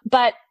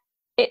 But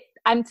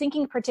I'm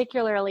thinking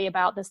particularly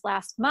about this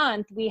last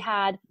month, we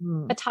had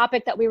a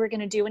topic that we were going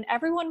to do, and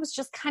everyone was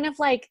just kind of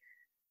like,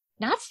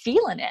 not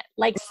feeling it,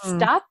 like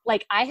stuff.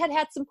 Like I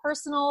had some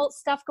personal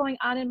stuff going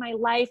on in my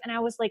life. And I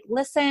was like,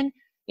 listen,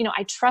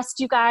 I trust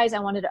you guys. I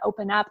wanted to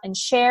open up and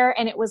share.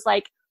 And it was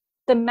like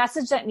the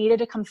message that needed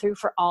to come through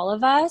for all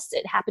of us.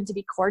 It happened to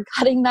be cord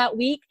cutting that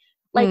week.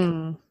 Like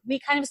we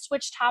kind of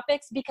switched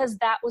topics because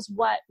that was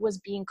what was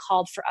being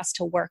called for us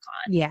to work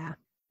on. Yeah.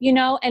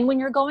 And when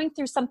you're going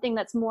through something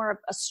that's more of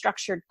a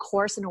structured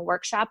course and a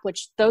workshop,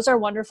 which those are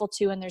wonderful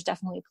too. And there's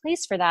definitely a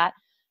place for that.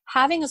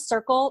 Having a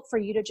circle for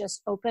you to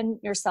just open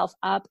yourself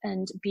up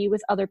and be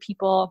with other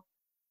people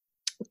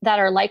that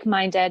are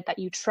like-minded, that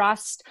you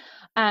trust,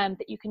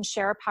 that you can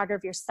share a part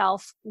of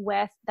yourself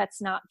with, that's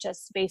not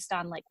just based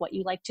on like what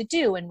you like to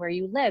do and where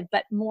you live,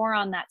 but more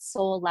on that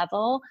soul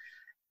level.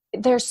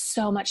 There's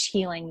so much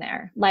healing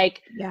there.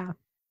 Like,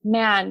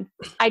 man,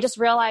 I just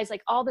realized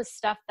like all this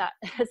stuff that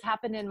has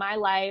happened in my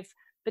life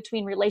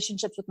between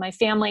relationships with my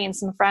family and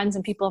some friends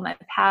and people in my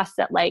past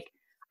that like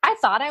I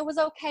thought I was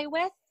okay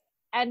with.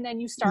 And then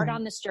you start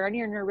on this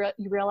journey and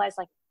you realize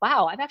like,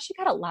 wow, I've actually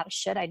got a lot of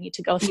shit I need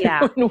to go through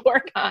and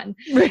work on.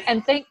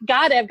 And thank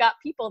God I've got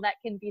people that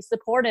can be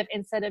supportive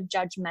instead of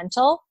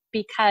judgmental,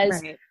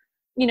 because,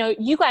 you know,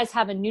 you guys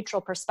have a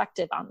neutral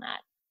perspective on that.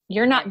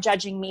 You're not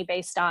judging me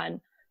based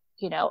on,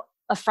 you know,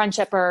 a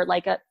friendship or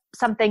like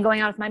something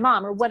going on with my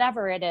mom or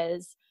whatever it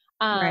is.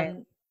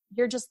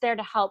 You're just there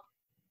to help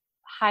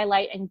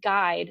highlight and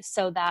guide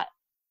so that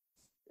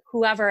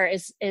whoever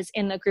is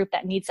in the group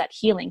that needs that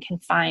healing can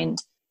find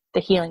the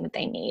healing that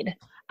they need.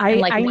 I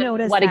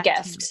noticed what a that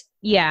gift. Too.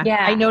 Yeah.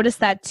 I noticed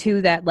that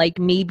too, that like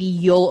maybe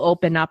you'll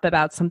open up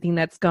about something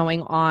that's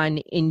going on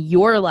in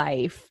your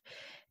life.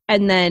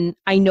 And then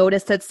I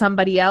noticed that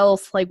somebody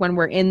else, like when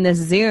we're in this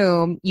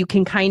Zoom, you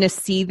can kind of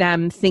see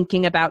them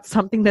thinking about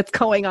something that's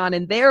going on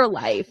in their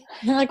life.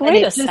 You're like,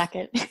 wait a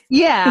second.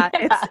 Yeah.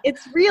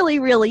 It's really,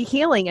 really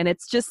healing. And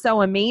it's just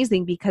so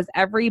amazing because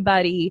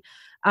everybody,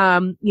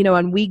 you know,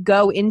 and we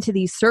go into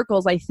these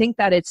circles, I think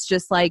that it's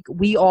just like,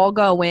 we all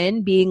go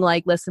in being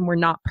like, listen, we're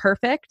not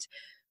perfect,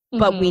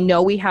 but we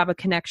know we have a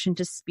connection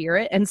to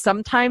spirit. And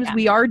sometimes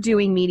we are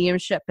doing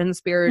mediumship and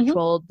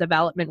spiritual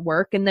development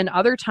work. And then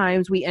other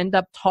times we end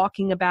up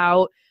talking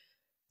about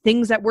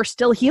things that we're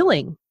still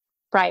healing.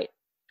 Right.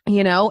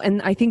 You know,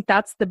 and I think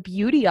that's the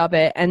beauty of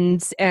it.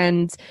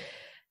 And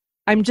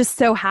I'm just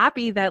so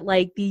happy that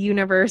like the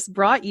universe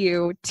brought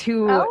you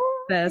to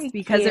this,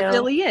 because it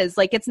really is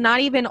like, it's not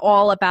even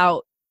all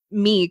about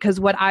me. Because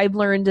what I've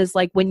learned is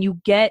like, when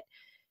you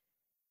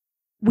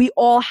we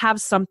all have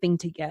something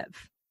to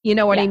give. You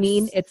know what I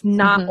mean? It's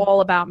not all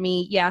about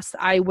me. Yes,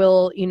 I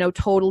will, you know,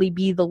 totally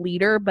be the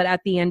leader. But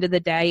at the end of the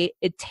day,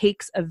 it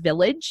takes a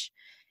village.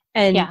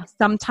 And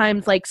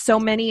sometimes, like so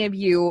many of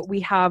you,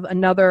 we have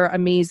another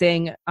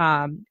amazing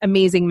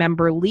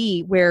member,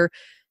 Lee, where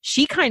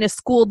she kind of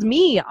schooled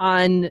me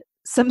on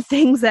some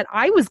things that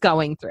I was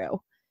going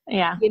through.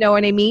 Yeah. You know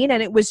what I mean?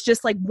 And it was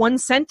just like one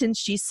sentence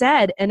she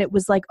said, and it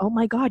was like, oh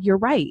my God, you're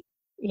right.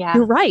 Yeah.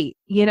 You're right.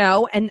 You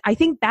know, and I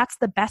think that's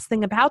the best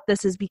thing about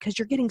this, is because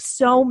you're getting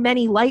so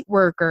many light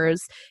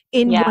workers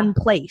in one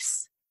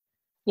place.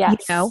 Yes. You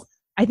know,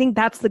 I think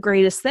that's the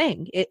greatest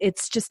thing.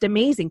 It's just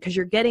amazing because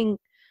you're getting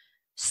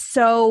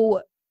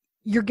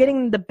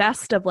the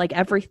best of like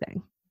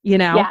everything, you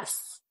know?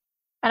 Yes.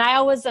 And I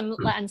always am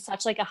on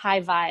such like a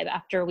high vibe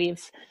after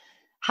we've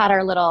had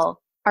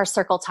our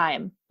circle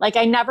time. Like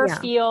I never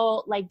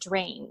feel like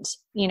drained.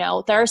 You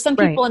know, there are some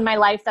people in my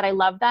life that I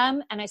love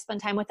them and I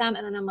spend time with them,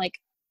 and then I'm like,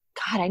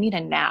 God, I need a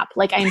nap.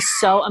 Like I'm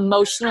so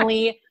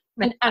emotionally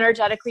and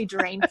energetically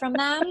drained from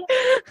them.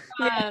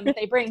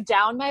 They bring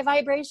down my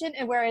vibration.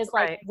 And whereas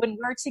like when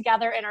we're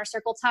together in our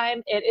circle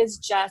time, it is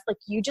just like,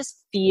 you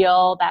just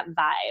feel that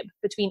vibe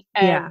between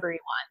everyone.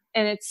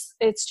 And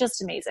it's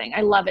just amazing.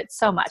 I love it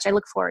so much. I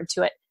look forward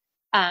to it.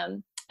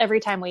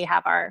 Every time we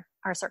have our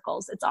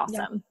circles, it's awesome.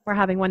 Yeah. We're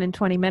having one in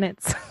 20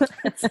 minutes.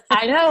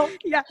 I know.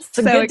 Yes. It's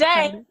a good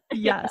day.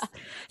 Yes.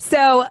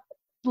 So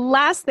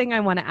last thing I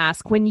want to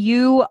ask,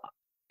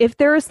 if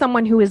there is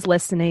someone who is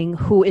listening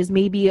who is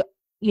maybe,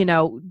 you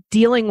know,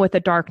 dealing with a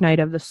dark night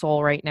of the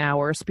soul right now,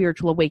 or a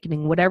spiritual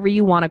awakening, whatever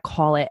you want to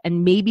call it,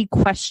 and maybe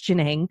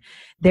questioning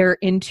their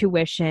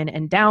intuition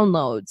and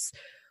downloads,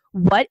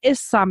 what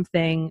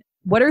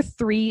are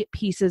 3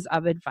 pieces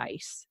of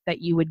advice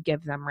that you would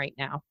give them right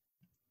now?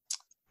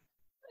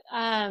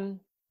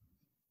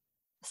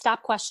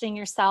 Stop questioning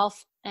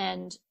yourself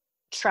and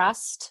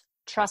trust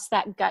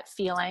that gut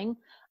feeling,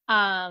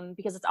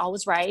 because it's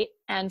always right.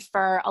 And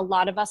for a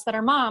lot of us that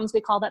are moms,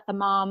 we call that the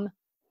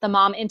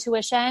mom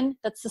intuition.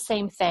 That's the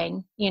same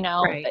thing. You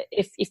know,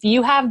 if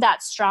you have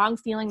that strong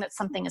feeling that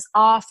something is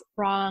off,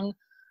 wrong,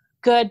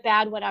 good,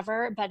 bad,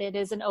 whatever, but it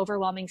is an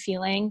overwhelming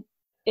feeling,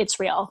 it's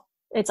real.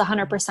 It's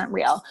 100%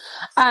 real.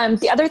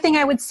 The other thing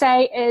I would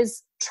say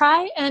is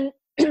try and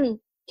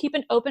keep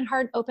an open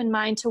heart, open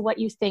mind to what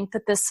you think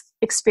that this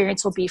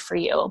experience will be for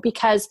you.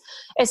 Because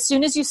as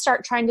soon as you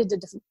start trying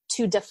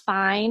to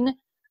define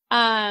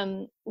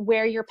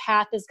where your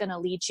path is going to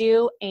lead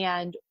you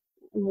and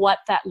what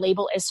that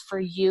label is for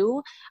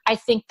you, I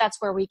think that's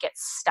where we get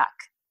stuck.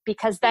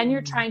 Because then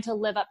you're trying to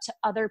live up to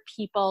other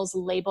people's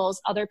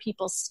labels, other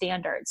people's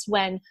standards,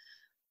 when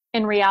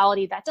in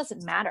reality, that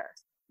doesn't matter.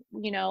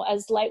 You know,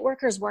 as light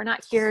workers, we're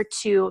not here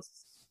to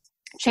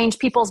change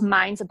people's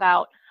minds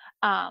about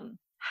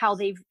how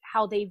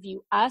they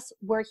view us.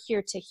 We're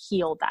here to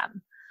heal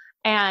them.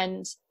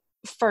 And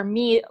for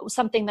me,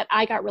 something that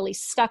I got really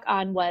stuck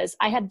on was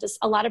I had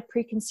a lot of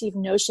preconceived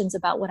notions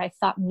about what I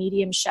thought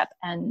mediumship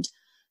and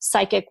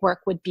psychic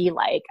work would be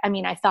like. I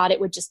mean, I thought it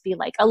would just be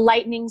like a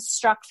lightning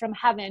struck from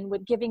heaven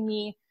giving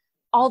me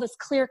all this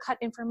clear-cut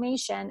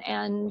information.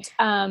 And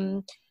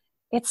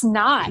it's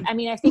not. I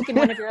mean, I think in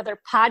one of your other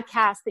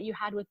podcasts that you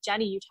had with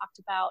Jenny, you talked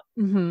about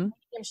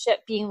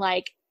mediumship being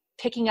like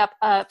picking up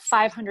a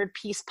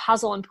 500-piece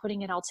puzzle and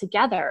putting it all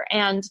together.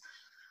 And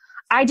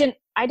I didn't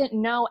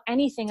know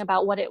anything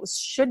about what it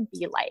should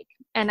be like.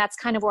 And that's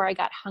kind of where I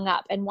got hung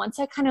up. And once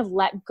I kind of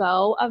let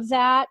go of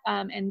that,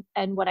 and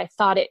what I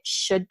thought it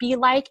should be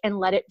like, and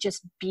let it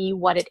just be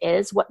what it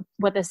is, what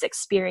this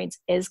experience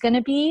is going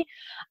to be,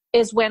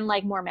 is when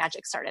like more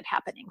magic started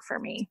happening for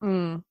me.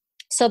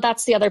 So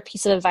that's the other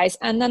piece of advice.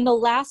 And then the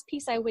last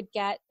piece I would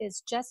get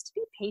is just to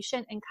be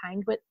patient and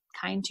kind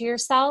to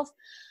yourself.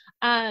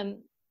 I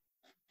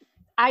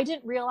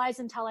didn't realize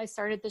until I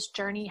started this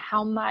journey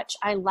how much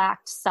I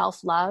lacked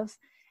self-love.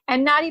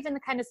 And not even the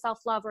kind of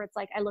self-love where it's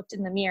like I looked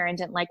in the mirror and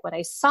didn't like what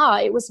I saw.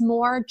 It was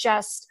more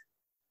just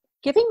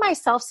giving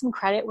myself some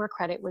credit where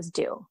credit was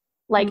due.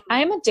 Like,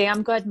 I am a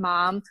damn good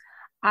mom.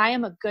 I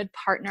am a good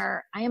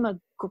partner. I am a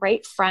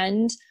great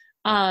friend.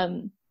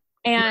 And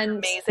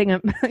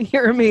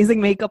you're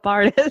amazing makeup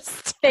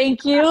artist.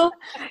 Thank you.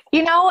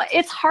 You know,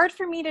 it's hard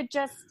for me to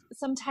just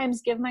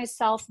sometimes give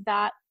myself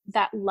that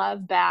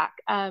love back.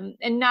 And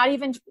not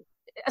even,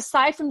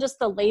 aside from just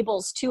the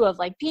labels too, of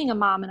like being a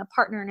mom and a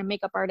partner and a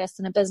makeup artist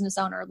and a business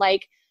owner,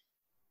 like,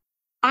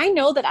 I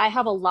know that I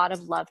have a lot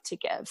of love to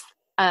give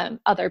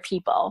other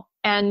people,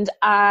 and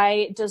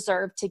I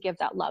deserve to give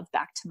that love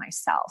back to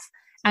myself.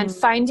 And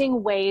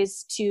finding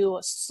ways to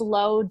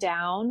slow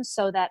down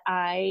so that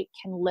I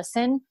can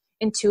listen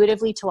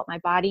intuitively to what my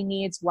body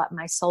needs, what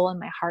my soul and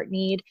my heart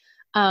need,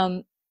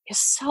 is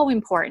so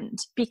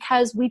important,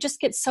 because we just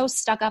get so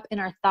stuck up in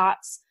our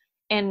thoughts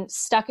and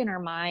stuck in our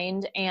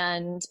mind.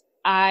 And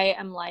I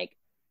am like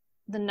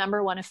the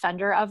number one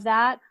offender of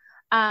that.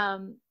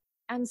 And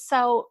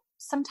so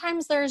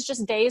sometimes there's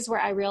just days where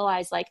I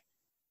realize, like,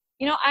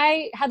 you know,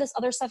 I had this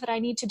other stuff that I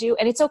need to do,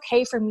 and it's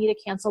okay for me to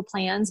cancel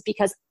plans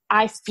because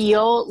I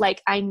feel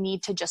like I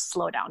need to just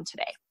slow down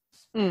today.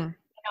 You know,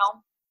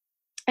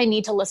 I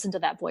need to listen to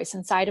that voice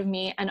inside of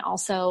me, and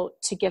also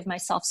to give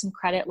myself some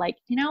credit. Like,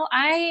 you know,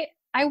 I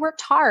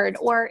worked hard,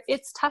 or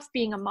it's tough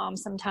being a mom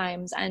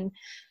sometimes. And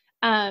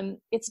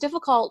it's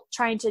difficult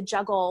trying to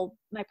juggle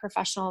my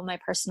professional and my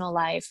personal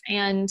life.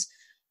 And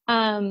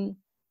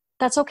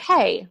that's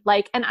okay.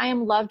 Like, and I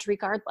am loved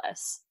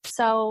regardless.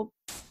 So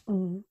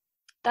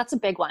that's a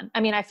big one. I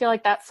mean, I feel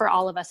like that for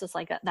all of us is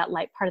like that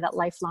part of that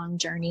lifelong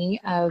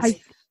journey of,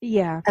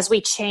 as we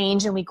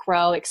change and we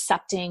grow,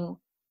 accepting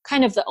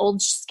kind of the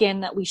old skin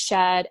that we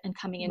shed and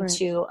coming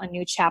into a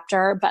new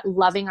chapter, but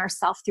loving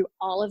ourselves through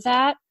all of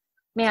that.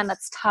 Man,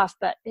 that's tough,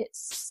 but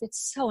it's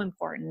so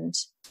important.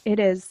 It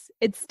is.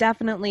 It's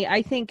definitely,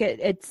 I think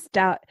I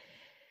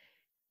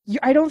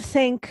don't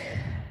think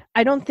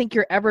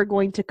you're ever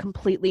going to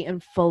completely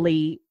and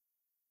fully,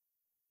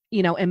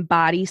 you know,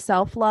 embody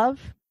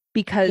self-love,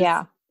 because,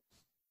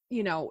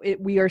 you know,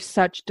 we are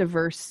such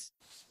diverse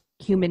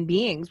human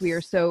beings. We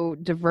are so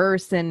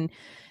diverse. And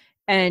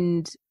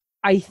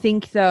I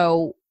think,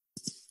 though,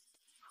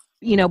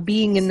 you know,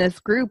 being in this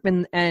group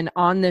and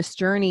on this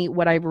journey,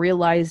 what I've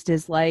realized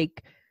is,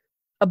 like,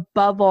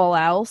 above all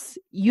else,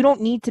 you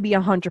don't need to be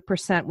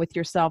 100% with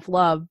your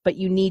self-love, but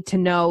you need to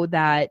know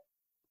that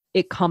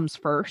it comes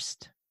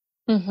first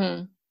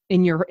in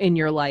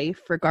your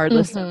life,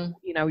 regardless of,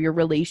 you know, your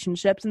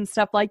relationships and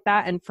stuff like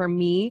that. And for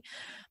me,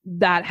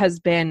 that has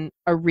been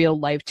a real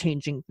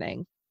life-changing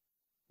thing.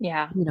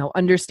 Yeah. You know,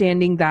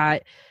 understanding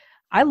that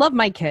I love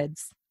my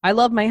kids, I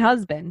love my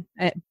husband,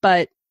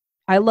 but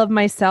I love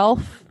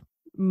myself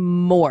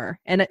more.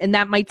 And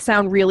that might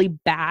sound really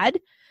bad,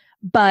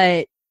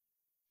 but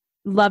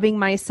loving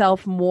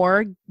myself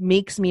more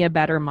makes me a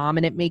better mom,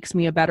 and it makes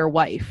me a better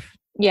wife.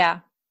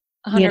 Yeah.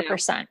 100%. You know?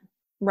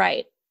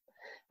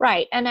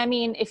 Right. And I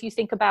mean, if you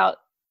think about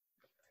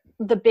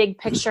the big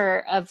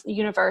picture of the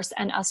universe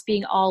and us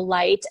being all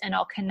light and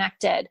all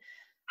connected,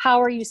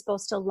 how are you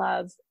supposed to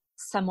love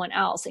someone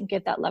else and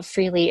give that love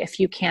freely if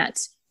you can't,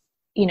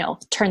 you know,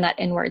 turn that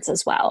inwards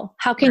as well?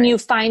 How can you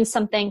find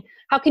something?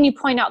 How can you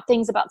point out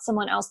things about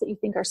someone else that you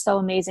think are so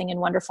amazing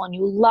and wonderful, and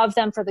you love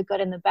them for the good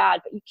and the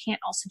bad, but you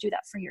can't also do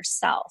that for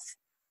yourself?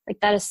 Like,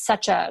 that is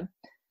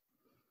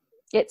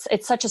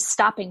it's such a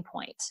stopping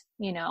point.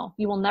 You know,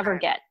 you will never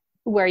get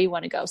where you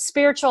want to go,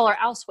 spiritual or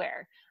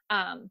elsewhere,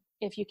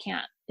 if you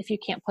can't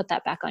put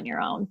that back on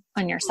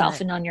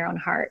yourself and on your own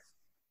heart.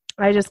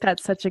 I just got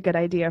such a good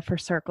idea for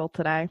Circle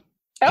today.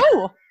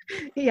 Oh,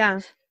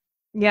 yeah.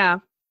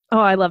 Oh,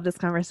 I love this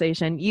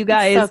conversation. You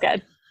guys. So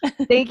good.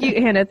 Thank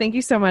you, Hannah. Thank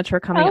you so much for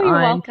coming on. You're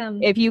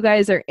welcome. If you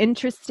guys are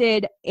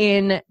interested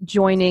in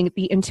joining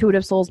the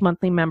Intuitive Souls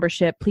monthly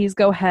membership, please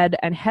go ahead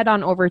and head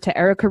on over to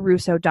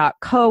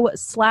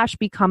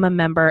ericarusso.co/become a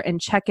member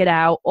and check it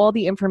out. All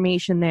the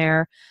information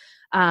there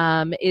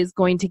is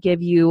going to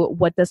give you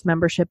what this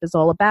membership is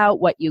all about,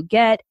 what you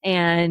get.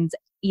 And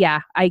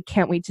yeah, I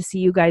can't wait to see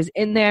you guys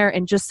in there.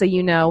 And just so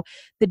you know,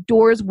 the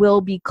doors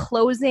will be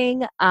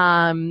closing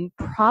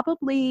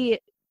probably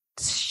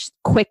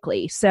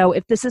quickly. So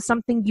if this is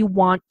something you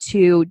want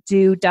to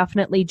do,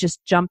 definitely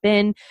just jump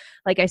in.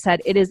 Like I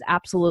said, it is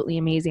absolutely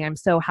amazing. I'm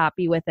so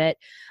happy with it.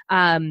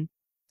 And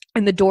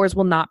the doors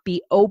will not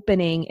be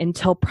opening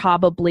until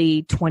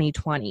probably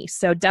 2020.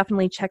 So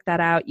definitely check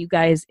that out, you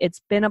guys.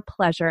 It's been a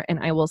pleasure, and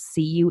I will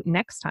see you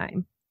next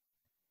time.